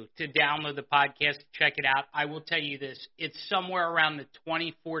encourage you to download the podcast, check it out. I will tell you this. It's somewhere around the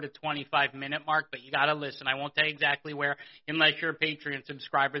 24 to 25-minute mark, but you got to listen. I won't tell you exactly where, unless you're a Patreon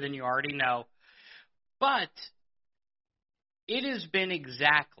subscriber, then you already know. But it has been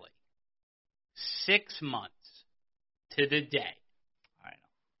exactly 6 months to the day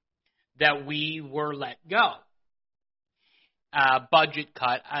that we were let go. Budget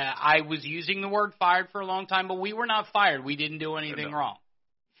cut. I was using the word fired for a long time, but we were not fired. We didn't do anything wrong.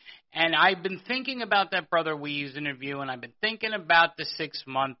 And I've been thinking about that Brother Weaves interview, and I've been thinking about the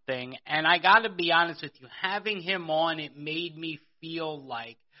 6-month thing. And I got to be honest with you, having him on, it made me feel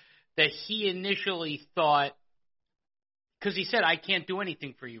like that he initially thought, because he said, I can't do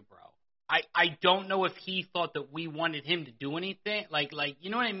anything for you, bro. I don't know if he thought that we wanted him to do anything. Like you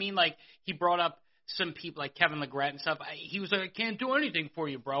know what I mean? Like, he brought up some people like Kevin LeGrette and stuff. He was like, I can't do anything for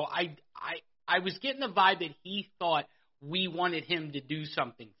you, bro. I was getting the vibe that he thought we wanted him to do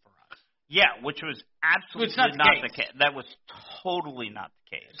something for us. Yeah, which was absolutely not the case. That was totally not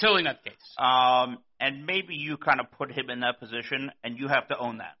the case. Totally not the case. And maybe you kind of put him in that position, and you have to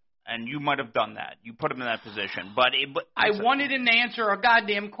own that. And you might have done that. You put him in that position. But I wanted him to answer a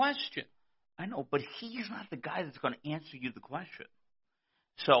goddamn question. I know, but he's not the guy that's going to answer you the question.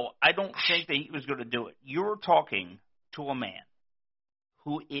 So I don't think that he was going to do it. You're talking to a man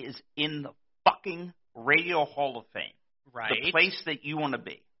who is in the fucking Radio Hall of Fame. Right. The place that you want to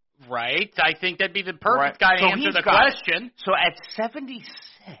be. Right. I think that'd be the perfect guy to answer the question. So at 76,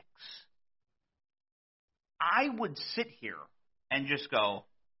 I would sit here and just go,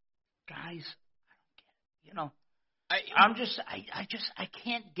 guys, I don't get it. You know, I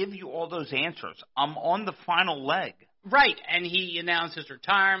can't give you all those answers. I'm on the final leg. Right, and he announced his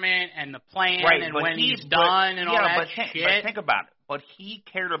retirement and the plan and when he's done and all that shit. But think about it. But he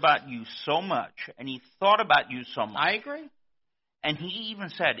cared about you so much, and he thought about you so much. I agree. And he even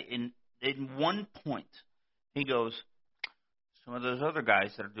said in one point, he goes, some of those other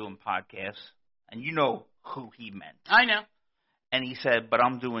guys that are doing podcasts, and you know who he meant. I know. And he said, but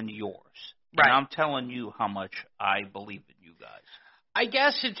I'm doing yours. Right. And I'm telling you how much I believe in you guys. I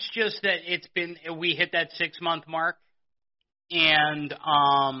guess it's just that we hit that 6-month mark. And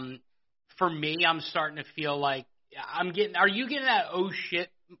for me, I'm starting to feel like are you getting that oh shit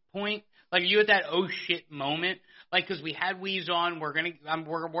point? Like, are you at that oh shit moment? Like, because we had Weeze on,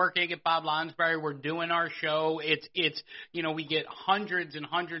 we're working to get Bob Lonsberry, we're doing our show. It's you know, we get hundreds and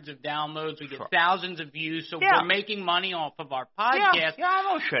hundreds of downloads, we get thousands of views, so we're making money off of our podcast. Yeah, I'm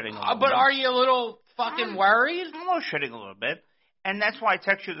all shitting a little bit. But are you a little fucking worried? I'm all shitting a little bit. And that's why I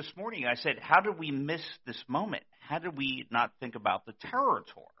texted you this morning. I said, how did we miss this moment? How did we not think about the Terror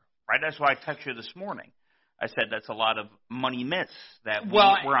Tour? Right? That's why I texted you this morning. I said that's a lot of money missed that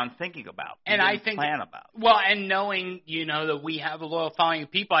we're on thinking about. And I think plan about. Well, and knowing, you know, that we have a loyal following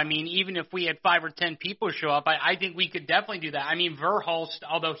of people. I mean, even if we had 5 or 10 people show up, I think we could definitely do that. I mean, Verhulst,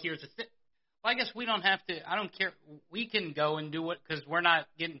 although here's the thing. Well, I guess we don't have to. I don't care. We can go and do it because we're not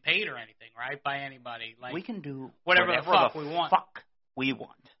getting paid or anything, right, by anybody. Like, we can do whatever the fuck we want. We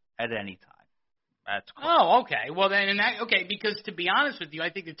want at any time. That's cool. Oh, okay. Well, then, because to be honest with you, I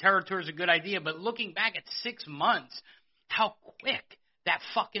think the Terror Tour is a good idea. But looking back at 6 months, how quick that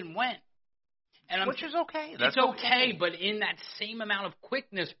fucking went. And which is okay. That's okay, but in that same amount of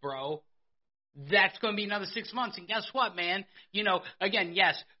quickness, bro, that's going to be another 6 months. And guess what, man? You know, again,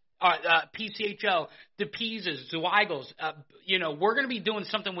 yes, PCHO, DePizzas, Zweigels, you know, we're going to be doing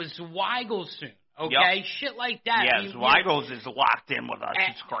something with Zweigels soon. Okay, yep. Shit like that. Yeah, Zweigels is locked in with us.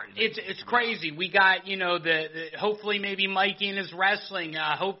 It's crazy. It's crazy. We got, you know, the hopefully maybe Mikey and his wrestling.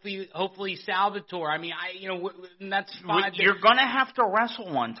 Hopefully Salvatore. I mean, that's fine. You're gonna have to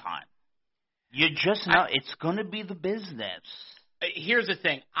wrestle one time. You just know it's gonna be the business. Here's the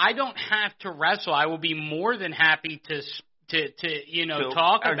thing. I don't have to wrestle. I will be more than happy to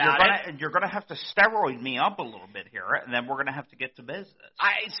talk about it. You're gonna have to steroid me up a little bit here, and then we're gonna have to get to business.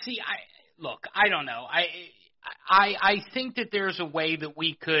 Look, I don't know. I think that there's a way that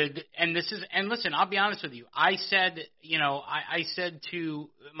we could, and listen, I'll be honest with you. I said to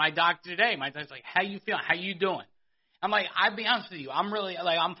my doctor today, my doctor's like, how you feeling? How you doing? I'm like, I'll be honest with you. I'm really,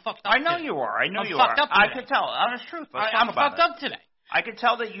 I'm fucked up. I know today. you are. I know I'm you fucked are. Up today. I could tell. Honest truth. I'm fucked up today. I could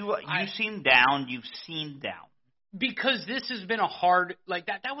tell that you seem down. You seem down. Because this has been a hard,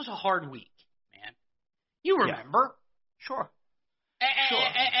 that was a hard week, man. You remember. Yeah. Sure.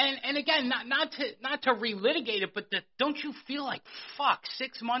 And again, not to relitigate it, but don't you feel like, fuck,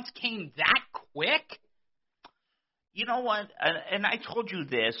 6 months came that quick? You know what? And I told you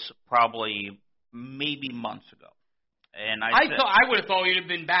this probably maybe months ago. And I would have thought you'd have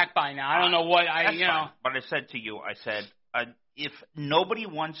been back by now. I don't know what fine. But I said to you, if nobody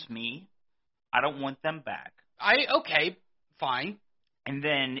wants me, I don't want them back. Okay, fine. And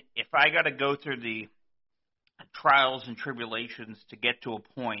then if I got to go through the trials and tribulations to get to a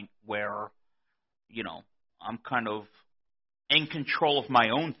point where, I'm kind of in control of my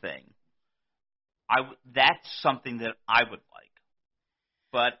own thing, that's something that I would like.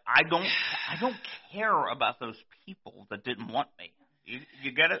 But I don't care about those people that didn't want me.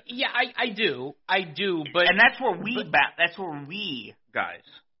 You get it? Yeah, I do, but and that's where we guys.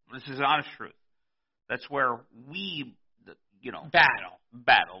 This is honest truth. That's where we,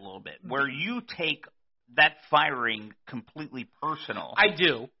 battle a little bit. Where you take that firing completely personal. I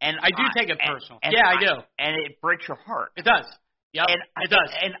do. And I do take it personal. I do. And it breaks your heart. It does. Yep. It does.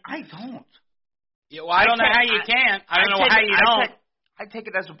 And I don't. Yeah, well, I don't know how you can. I don't know how you don't. I take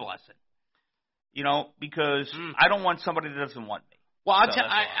it as a blessing. Because I don't want somebody that doesn't want me. Well,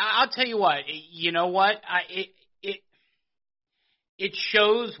 I'll tell you what. You know what? It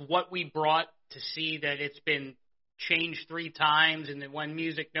shows what we brought to see that it's been changed 3 times, and then one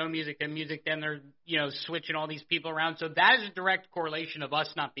music, no music, then music, then they're switching all these people around. So that is a direct correlation of us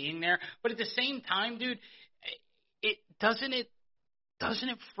not being there. But at the same time, dude, doesn't it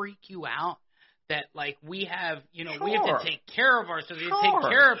freak you out that we have we have to take care of ourselves, we have to take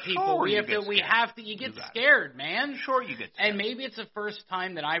care of people, you get scared, man. Sure, you get scared. And maybe it's the first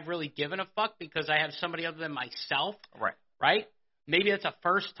time that I've really given a fuck because I have somebody other than myself. Right? Maybe it's the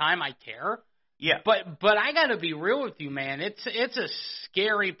first time I care. Yeah. But I got to be real with you, man. It's a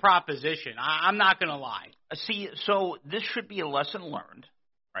scary proposition. I'm not going to lie. See, so this should be a lesson learned,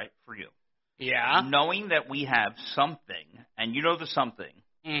 right, for you. Yeah. Knowing that we have something, and the something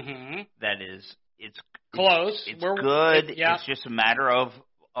that it's close. It's good. It's just a matter of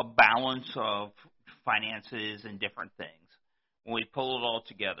a balance of finances and different things. When we pull it all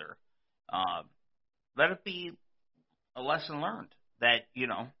together, let it be a lesson learned that,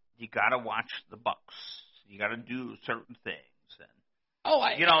 you got to watch the bucks. You got to do certain things.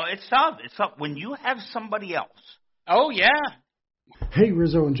 And, it's tough. It's tough when you have somebody else. Oh, yeah. Hey,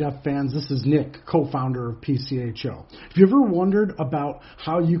 Rizzo and Jeff fans, this is Nick, co-founder of PCHO. Have you ever wondered about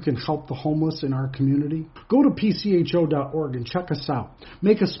how you can help the homeless in our community? Go to PCHO.org and check us out.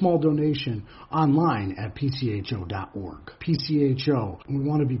 Make a small donation online at PCHO.org. PCHO, we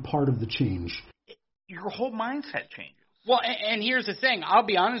want to be part of the change. Your whole mindset changes. Well, and here's the thing. I'll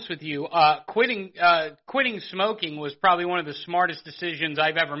be honest with you. Quitting smoking was probably one of the smartest decisions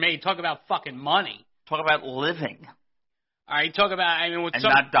I've ever made. Talk about fucking money. Talk about living. All right, talk about,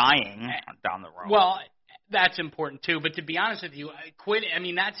 not dying down the road. Well, that's important too. But to be honest with you,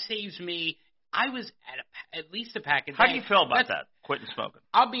 that saves me. I was at least a pack a day. How do you feel about that? Quitting smoking.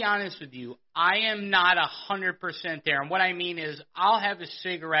 I'll be honest with you. I am not 100% there, and what I mean is, I'll have a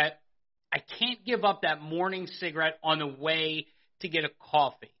cigarette. I can't give up that morning cigarette on the way to get a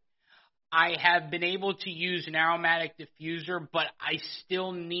coffee. I have been able to use an aromatic diffuser, but I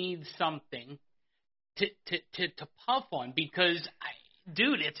still need something to puff on because,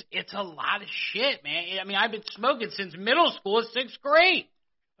 dude, it's a lot of shit, man. I've been smoking since middle school, 6th grade.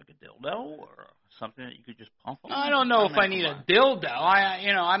 Like a dildo or something that you could just puff on? I don't know if I need a dildo.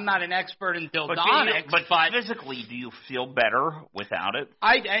 I'm not an expert in dildonics. But physically, do you feel better without it?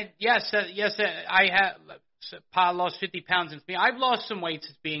 Yes, I have. Pa lost 50 pounds since being. I've lost some weight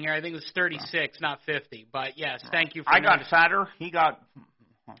since being here. I think it was 36, not 50. But yes, thank you for. I got fatter. He got.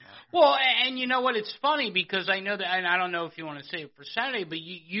 Well, and you know what? It's funny because I know that, and I don't know if you want to say it for Saturday, but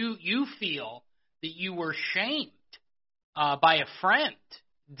you feel that you were shamed by a friend.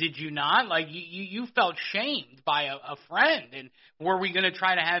 Did you not? You felt shamed by a friend, and were we going to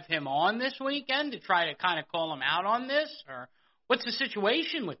try to have him on this weekend to try to kind of call him out on this, or what's the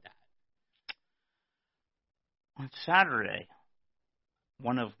situation with that? On Saturday,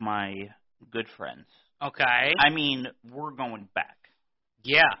 one of my good friends. Okay. We're going back.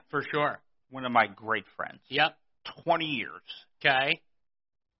 Yeah, for sure. One of my great friends. Yep. 20 years. Okay.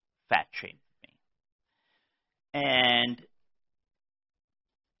 Fat shamed me. And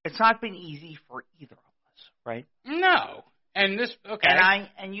it's not been easy for either of us, right? No. And this, okay.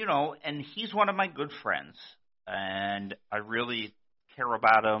 And he's one of my good friends, and I really care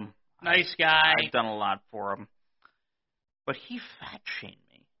about him. Nice guy. I've done a lot for him. But he fat shamed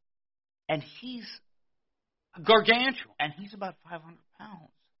me. And he's gargantuan. And he's about 500 pounds.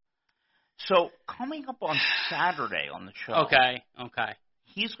 So coming up on Saturday on the show. Okay.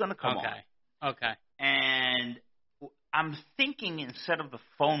 He's going to come on. Okay. And I'm thinking instead of the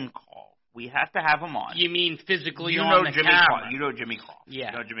phone call, we have to have him on. You mean physically on the Jimmy camera? You know Jimmy Croft.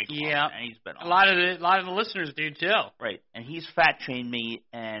 Yeah. You know Jimmy Croft. Yeah. And he's been on. A lot of the listeners do too. Right. And he's fat shamed me,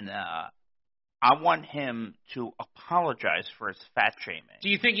 and I want him to apologize for his fat shaming. Do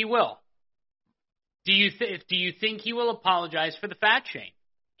you think he will? Do you think he will apologize for the fat shame?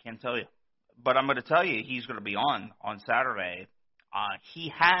 Can't tell you. But I'm going to tell you he's going to be on Saturday.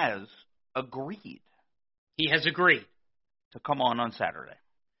 He has agreed. He has agreed. To come on Saturday.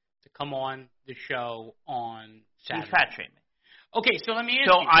 To come on the show on Saturday. He's fat shaming. Okay, so let me ask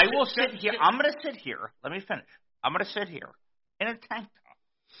you. So I will sit here. I'm going to sit here. Let me finish. I'm going to sit here in a tank top.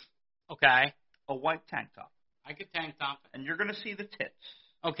 Okay. A white tank top. I could tank top. And you're going to see the tits.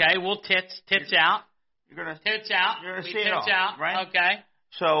 Okay, well, tits out. You're going to tits out. You're going to see tits it all, out. right? Okay.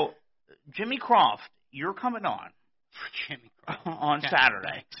 So Jimmy Croft, you're coming on for Jimmy Croft on Saturday,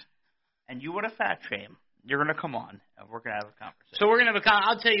 thanks. And you want a fat shame. You're going to come on, and we're going to have a conversation. So we're going to have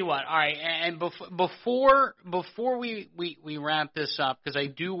I'll tell you what. All right, and before we wrap this up, because I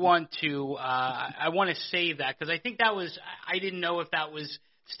do want to, I want to save that because I think that was, I didn't know if that was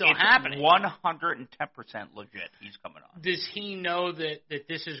still happening. 110% legit. He's coming on. Does he know that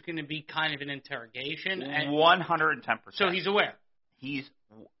this is going to be kind of an interrogation? 110%. So he's aware. He's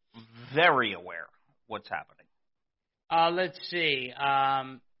very aware what's happening. Let's see.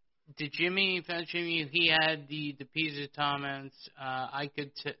 Did Jimmy, he had the pizza comments. I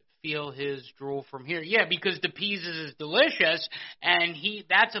could feel his drool from here. Yeah, because the pizza is delicious, and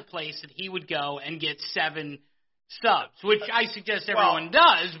that's a place that he would go and get 7 subs, which I suggest everyone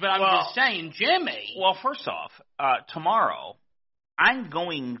does, but I'm just saying, Jimmy. Well, first off, tomorrow, I'm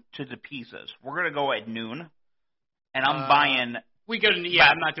going to the pizzas. We're going to go at noon, and I'm buying...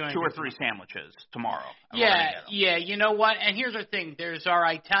 I'm not doing 2 or 3 sandwiches tomorrow. Yeah, you know what? And here's the thing. There's our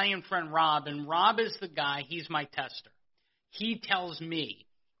Italian friend Rob, and Rob is the guy. He's my tester. He tells me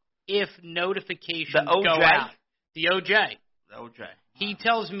if notifications go out. The OJ. He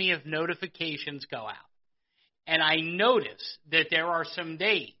tells me if notifications go out. And I notice that there are some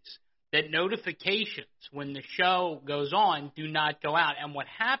days that notifications when the show goes on do not go out. And what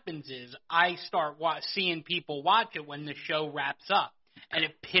happens is I start seeing people watch it when the show wraps up, and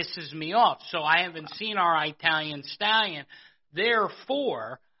it pisses me off. So I haven't seen our Italian stallion.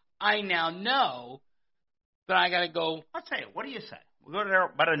 Therefore, I now know that I got to go. I'll tell you, what do you say? We'll go there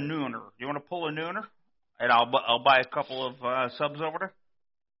about a nooner. You want to pull a nooner? And I'll buy a couple of subs over there.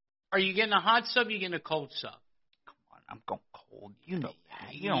 Are you getting a hot sub? Or you getting a cold sub? Come on, I'm going cold. You know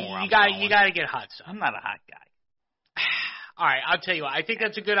that. You got to get hot sub. I'm not a hot guy. All right, I'll tell you what. I think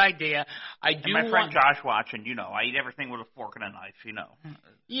that's a good idea. And my friend Josh watching, I eat everything with a fork and a knife,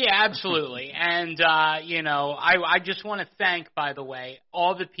 Yeah, absolutely. And, I just want to thank, by the way,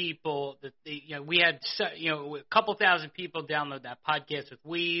 all the people that, we had, a couple thousand people download that podcast with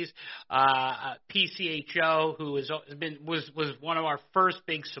Wheeze, PCHO, who was one of our first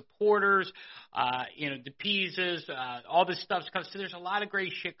big supporters, the pizzas, all this stuff's coming. So there's a lot of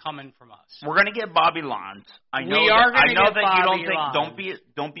great shit coming from us. We're going to get Bobby Lons. I know that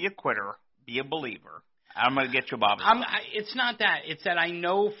don't be a quitter. Be a believer. I'm going to get you Bobby. It's not that. It's that I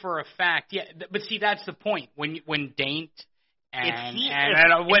know for a fact. Yeah, but see, that's the point. When Daint and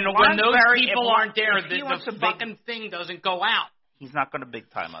when those people aren't there, the fucking thing doesn't go out. He's not going to big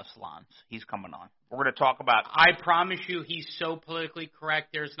time us, Lons. He's coming on. We're going to talk about. I promise you, he's so politically correct.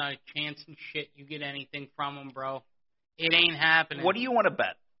 There's not a chance in shit you get anything from him, bro. It ain't happening. What do you want to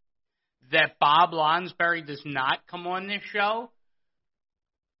bet? That Bob Lonsberry does not come on this show?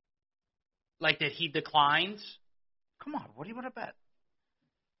 Like that he declines? Come on, what do you want to bet?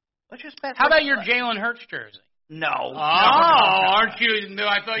 Let's just bet. How about your Jalen Hurts jersey? No. Aren't you? No,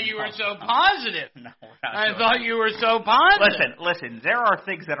 I thought you were so positive. No, I thought you were so positive. Listen. There are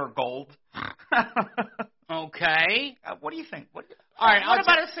things that are gold. Okay. What do you think? All right. What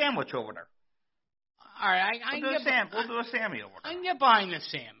about a sandwich over there? All right. We'll do a Sammy over there. I can get behind the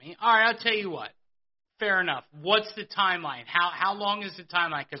Sammy. All right. I'll tell you what. Fair enough. What's the timeline? How long is the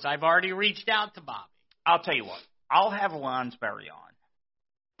timeline? Because I've already reached out to Bobby. I'll tell you what. I'll have Lonsberry on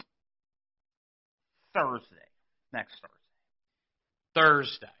Thursday. Next Thursday.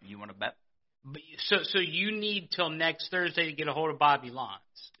 Thursday. You want to bet? So you need till next Thursday to get a hold of Bobby Lons,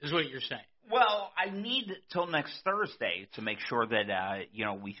 is what you're saying. Well, I need till next Thursday to make sure that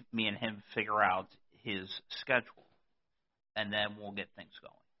me and him figure out his schedule, and then we'll get things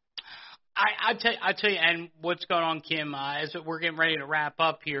going. I tell you, and what's going on, Kim? As we're getting ready to wrap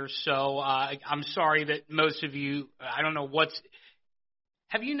up here, so I'm sorry that most of you, I don't know what's.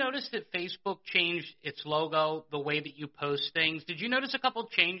 Have you noticed that Facebook changed its logo, the way that you post things? Did you notice a couple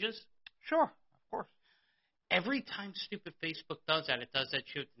of changes? Sure, of course. Every time stupid Facebook does that, it does that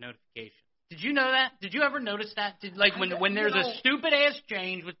shit with notifications. Did you know that? Did you ever notice that? When there's a stupid ass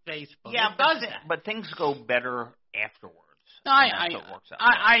change with Facebook, yeah, it does that. But things go better afterwards.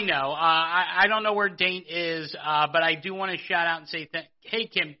 I know. I don't know where Dane is, but I do want to shout out and say, hey,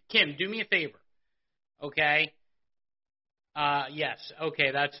 Kim, do me a favor, okay? Yes,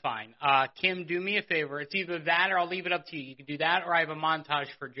 okay, that's fine. Kim, do me a favor. It's either that or I'll leave it up to you. You can do that or I have a montage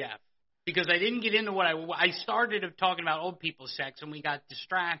for Jeff. Because I didn't get into what I started of talking about old people sex and we got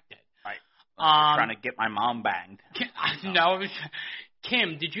distracted. Right. Trying to get my mom banged. No, it was,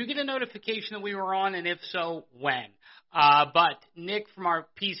 Kim, did you get a notification that we were on, and if so, when? But Nick from our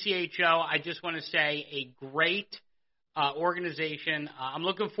PCHO, I just want to say a great organization. I'm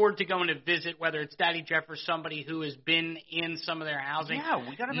looking forward to going to visit, whether it's Daddy Jeff or somebody who has been in some of their housing. Yeah,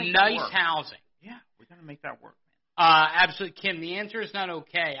 we got to make that work. Nice housing. Yeah, we got to make that work. Absolutely, Kim. The answer is not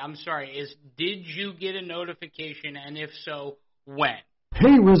okay. I'm sorry. Did you get a notification, and if so, when?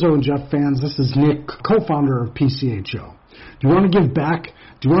 Hey, Rizzo and Jeff fans, this is Nick, co-founder of PCHO. Do you want to give back?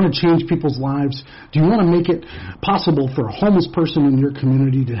 Do you want to change people's lives? Do you want to make it possible for a homeless person in your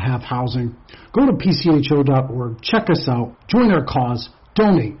community to have housing? Go to PCHO.org, check us out, join our cause,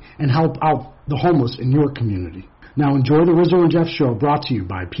 donate, and help out the homeless in your community. Now enjoy the Rizzo and Jeff Show, brought to you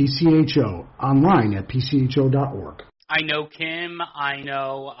by PCHO, online at PCHO.org. I know Kim, I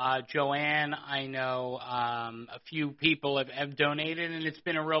know Joanne, I know a few people have donated, and it's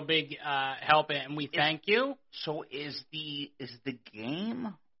been a real big help, and we thank you. So is the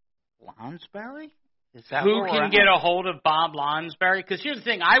game Lonsberry? Is that who can get a hold of Bob Lonsberry? Because here's the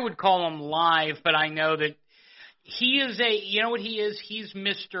thing, I would call him live, but I know that he is you know what he is? He's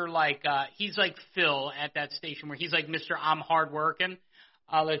Mr. He's like Phil at that station where he's like Mr. I'm hardworking.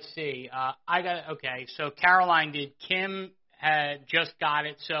 Let's see. Okay, so Caroline did. Kim had just got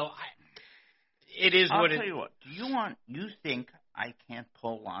it. So it is what it is. I'll tell you what. You think I can't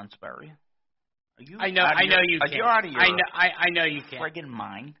pull Lonsberry? I know you can. You're out of your I know you can. Friggin'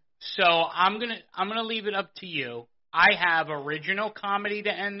 mind. So I'm gonna leave it up to you. I have original comedy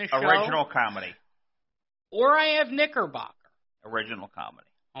to end the show. Original comedy. Or I have Knickerbocker. Original comedy.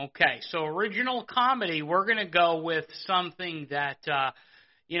 Okay, so original comedy. We're gonna go with something that.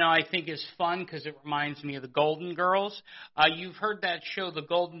 I think is fun because it reminds me of the Golden Girls. You've heard that show, The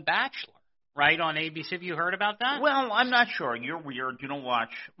Golden Bachelor, right, on ABC. Have you heard about that? Well, I'm not sure. You're weird. You don't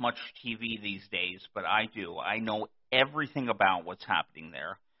watch much TV these days, but I do. I know everything about what's happening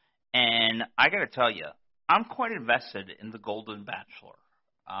there. And I got to tell you, I'm quite invested in The Golden Bachelor.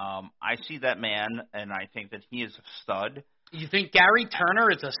 I see that man, and I think that he is a stud. You think Gary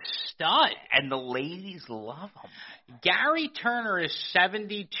Turner is a stud? And the ladies love him. Gary Turner is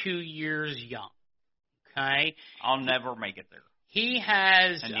 72 years young, okay? I'll never make it there. He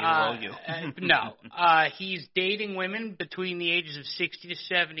has... And neither will you. No. He's dating women between the ages of 60 to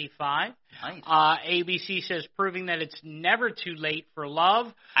 75. Nice. ABC says proving that it's never too late for love.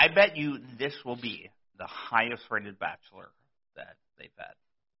 I bet you this will be the highest-rated Bachelor that they've had.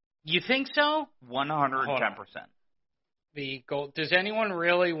 You think so? 110%. Does anyone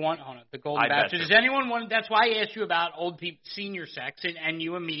really want the Golden Bachelor? Does anyone want? That's why I asked you about old people, senior sex, and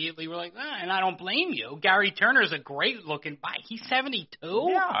you immediately were like, and I don't blame you. Gary Turner's a great looking guy. He's 72.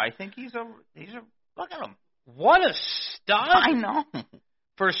 Yeah, I think he's a look at him. What a stud! I know.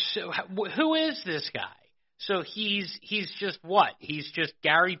 Who is this guy? So he's just what? He's just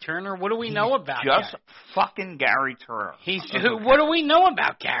Gary Turner. What do we know about? Just Gary? Fucking Gary Turner. What do we know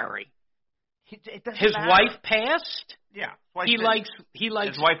about Gary? His matter. Wife passed. Yeah, he likes.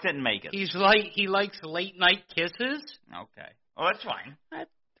 His wife didn't make it. He likes late night kisses. Okay, well that's fine.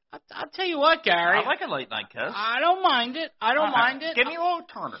 I'll tell you what, Gary. I like a late night kiss. I don't mind it. Mind it. Give me a little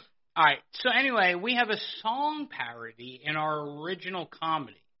Turner. All right. So anyway, we have a song parody in our original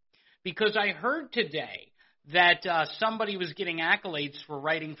comedy because I heard today that somebody was getting accolades for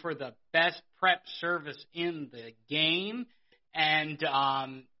writing for the best prep service in the game, and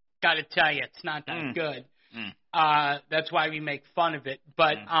got to tell you, it's not that good. That's why we make fun of it.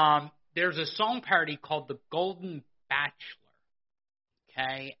 But there's a song parody called The Golden Bachelor.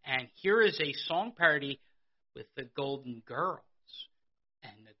 Okay? And here is a song parody with the Golden Girls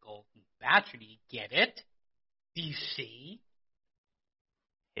and the Golden Bachelor. Do you get it? Do you see?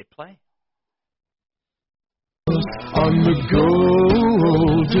 Hit play. On the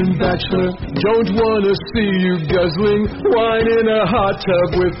Golden Bachelor, don't wanna see you guzzling wine in a hot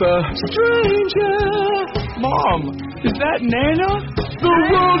tub with a stranger. Mom, is that Nana? The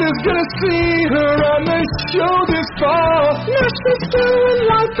world is gonna see her on the show this fall. Now she's doing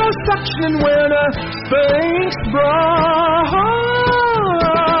liposuction wearing a Spanx bra.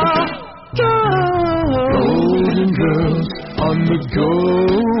 Golden girls on the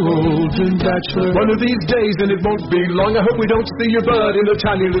Golden Bachelor. One of these days, and it won't be long, I hope we don't see your butt in a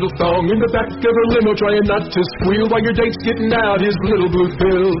tiny little thong in the back of a limo, trying not to squeal while your date's getting out his little blue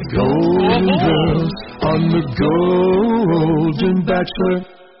pill. Golden girls on the Golden Bachelor.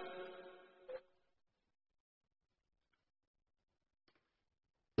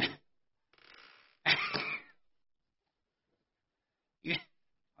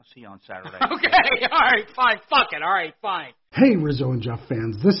 See you on Saturday. Okay, all right, fine. Fuck it. All right, fine. Hey, Rizzo and Jeff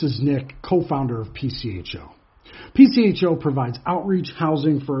fans, this is Nick, co-founder of PCHO. PCHO provides outreach,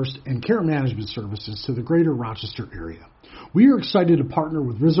 housing first, and care management services to the greater Rochester area. We are excited to partner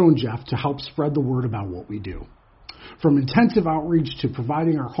with Rizzo and Jeff to help spread the word about what we do. From intensive outreach to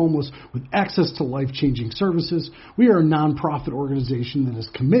providing our homeless with access to life-changing services, we are a nonprofit organization that is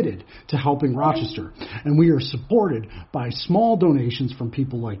committed to helping Rochester, and we are supported by small donations from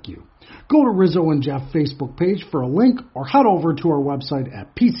people like you. Go to Rizzo and Jeff Facebook page for a link or head over to our website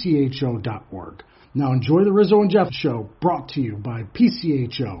at pcho.org. Now enjoy the Rizzo and Jeff show, brought to you by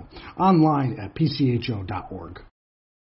PCHO, online at pcho.org.